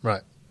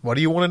 Right. What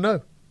do you want to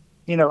know?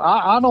 You know,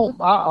 I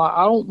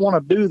don't want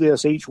to do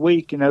this each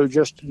week, you know,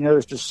 just, you know,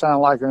 it's just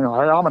sound like, you know,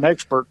 I'm an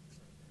expert.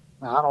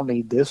 I don't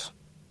need this.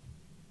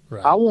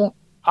 Right. I want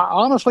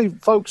honestly,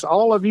 folks,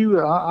 all of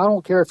you, I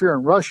don't care if you're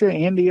in Russia,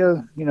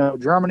 India,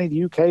 Germany,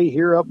 the UK,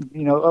 here up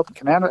in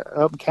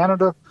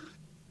Canada.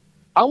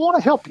 I want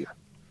to help you.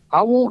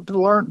 I want to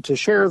learn to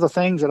share the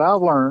things that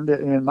I've learned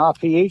in my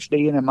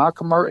PhD and in my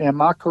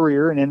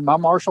career and in my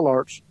martial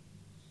arts.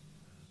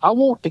 I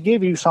want to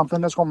give you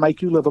something that's going to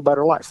make you live a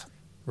better life.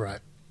 Right.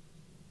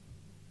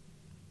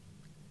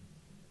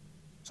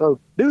 So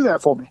do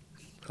that for me.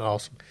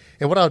 Awesome.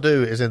 And what I'll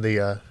do is in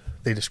the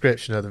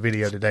description of the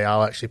video today,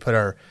 I'll actually put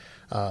our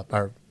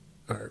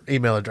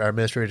email, our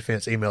Ministry of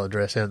Defense email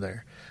address in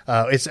there.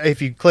 It's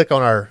if you click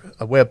on our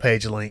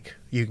webpage link,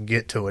 you can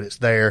get to it. It's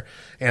there,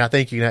 and I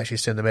think you can actually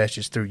send the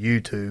message through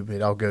YouTube.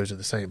 It all goes to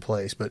the same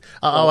place. But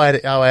I'll add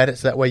it. I'll add it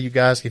so that way you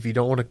guys, if you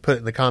don't want to put it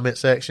in the comment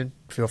section,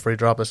 feel free to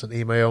drop us an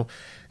email,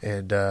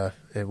 and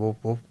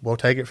we'll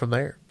take it from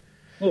there.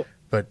 Yeah.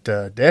 But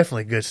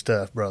definitely good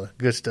stuff, brother.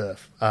 Good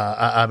stuff.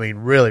 I mean,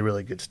 really,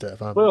 really good stuff.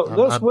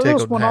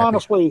 This one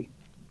honestly,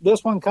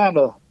 this one kind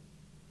of,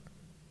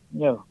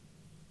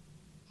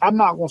 I'm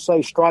not going to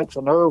say strikes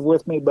a nerve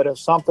with me, but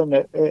it's something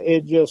that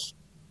it's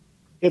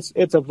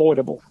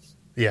avoidable.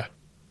 Yeah.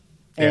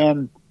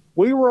 And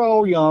we were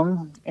all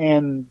young,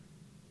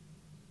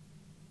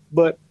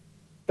 but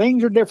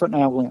things are different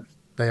now, Glenn.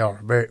 They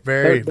are very,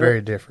 very, very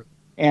different.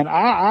 And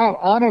I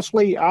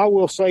honestly, I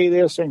will say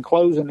this in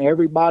closing,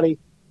 everybody.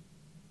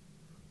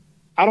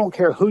 I don't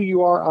care who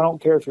you are. I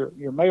don't care if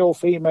you're male,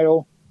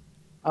 female.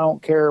 I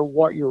don't care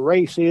what your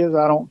race is.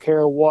 I don't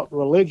care what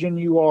religion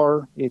you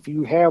are. If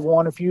you have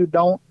one, if you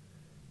don't,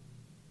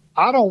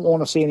 I don't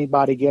want to see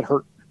anybody get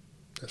hurt.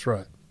 That's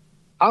right.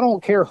 I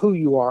don't care who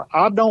you are.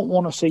 I don't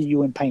want to see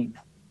you in pain.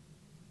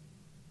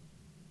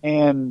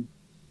 And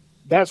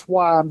that's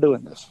why I'm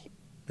doing this.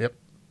 Yep.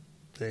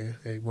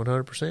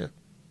 100%.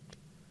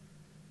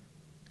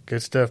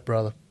 Good stuff,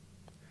 brother.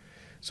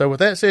 So with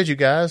that said, you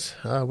guys,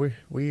 we're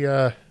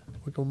going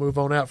to move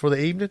on out for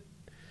the evening.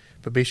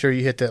 But be sure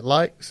you hit that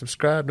like,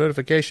 subscribe,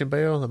 notification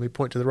bell. Let me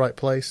point to the right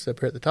place up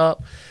here at the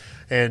top.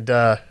 And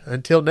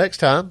until next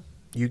time,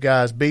 you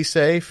guys be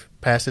safe,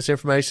 pass this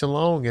information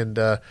along,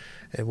 and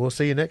we'll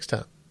see you next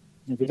time.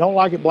 If you don't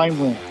like it, blame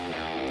Glenn.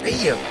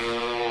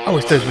 Damn.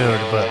 Always throws me under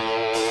the bus.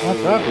 That's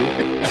right, dude.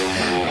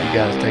 You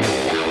guys take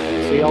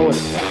it. See y'all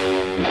later.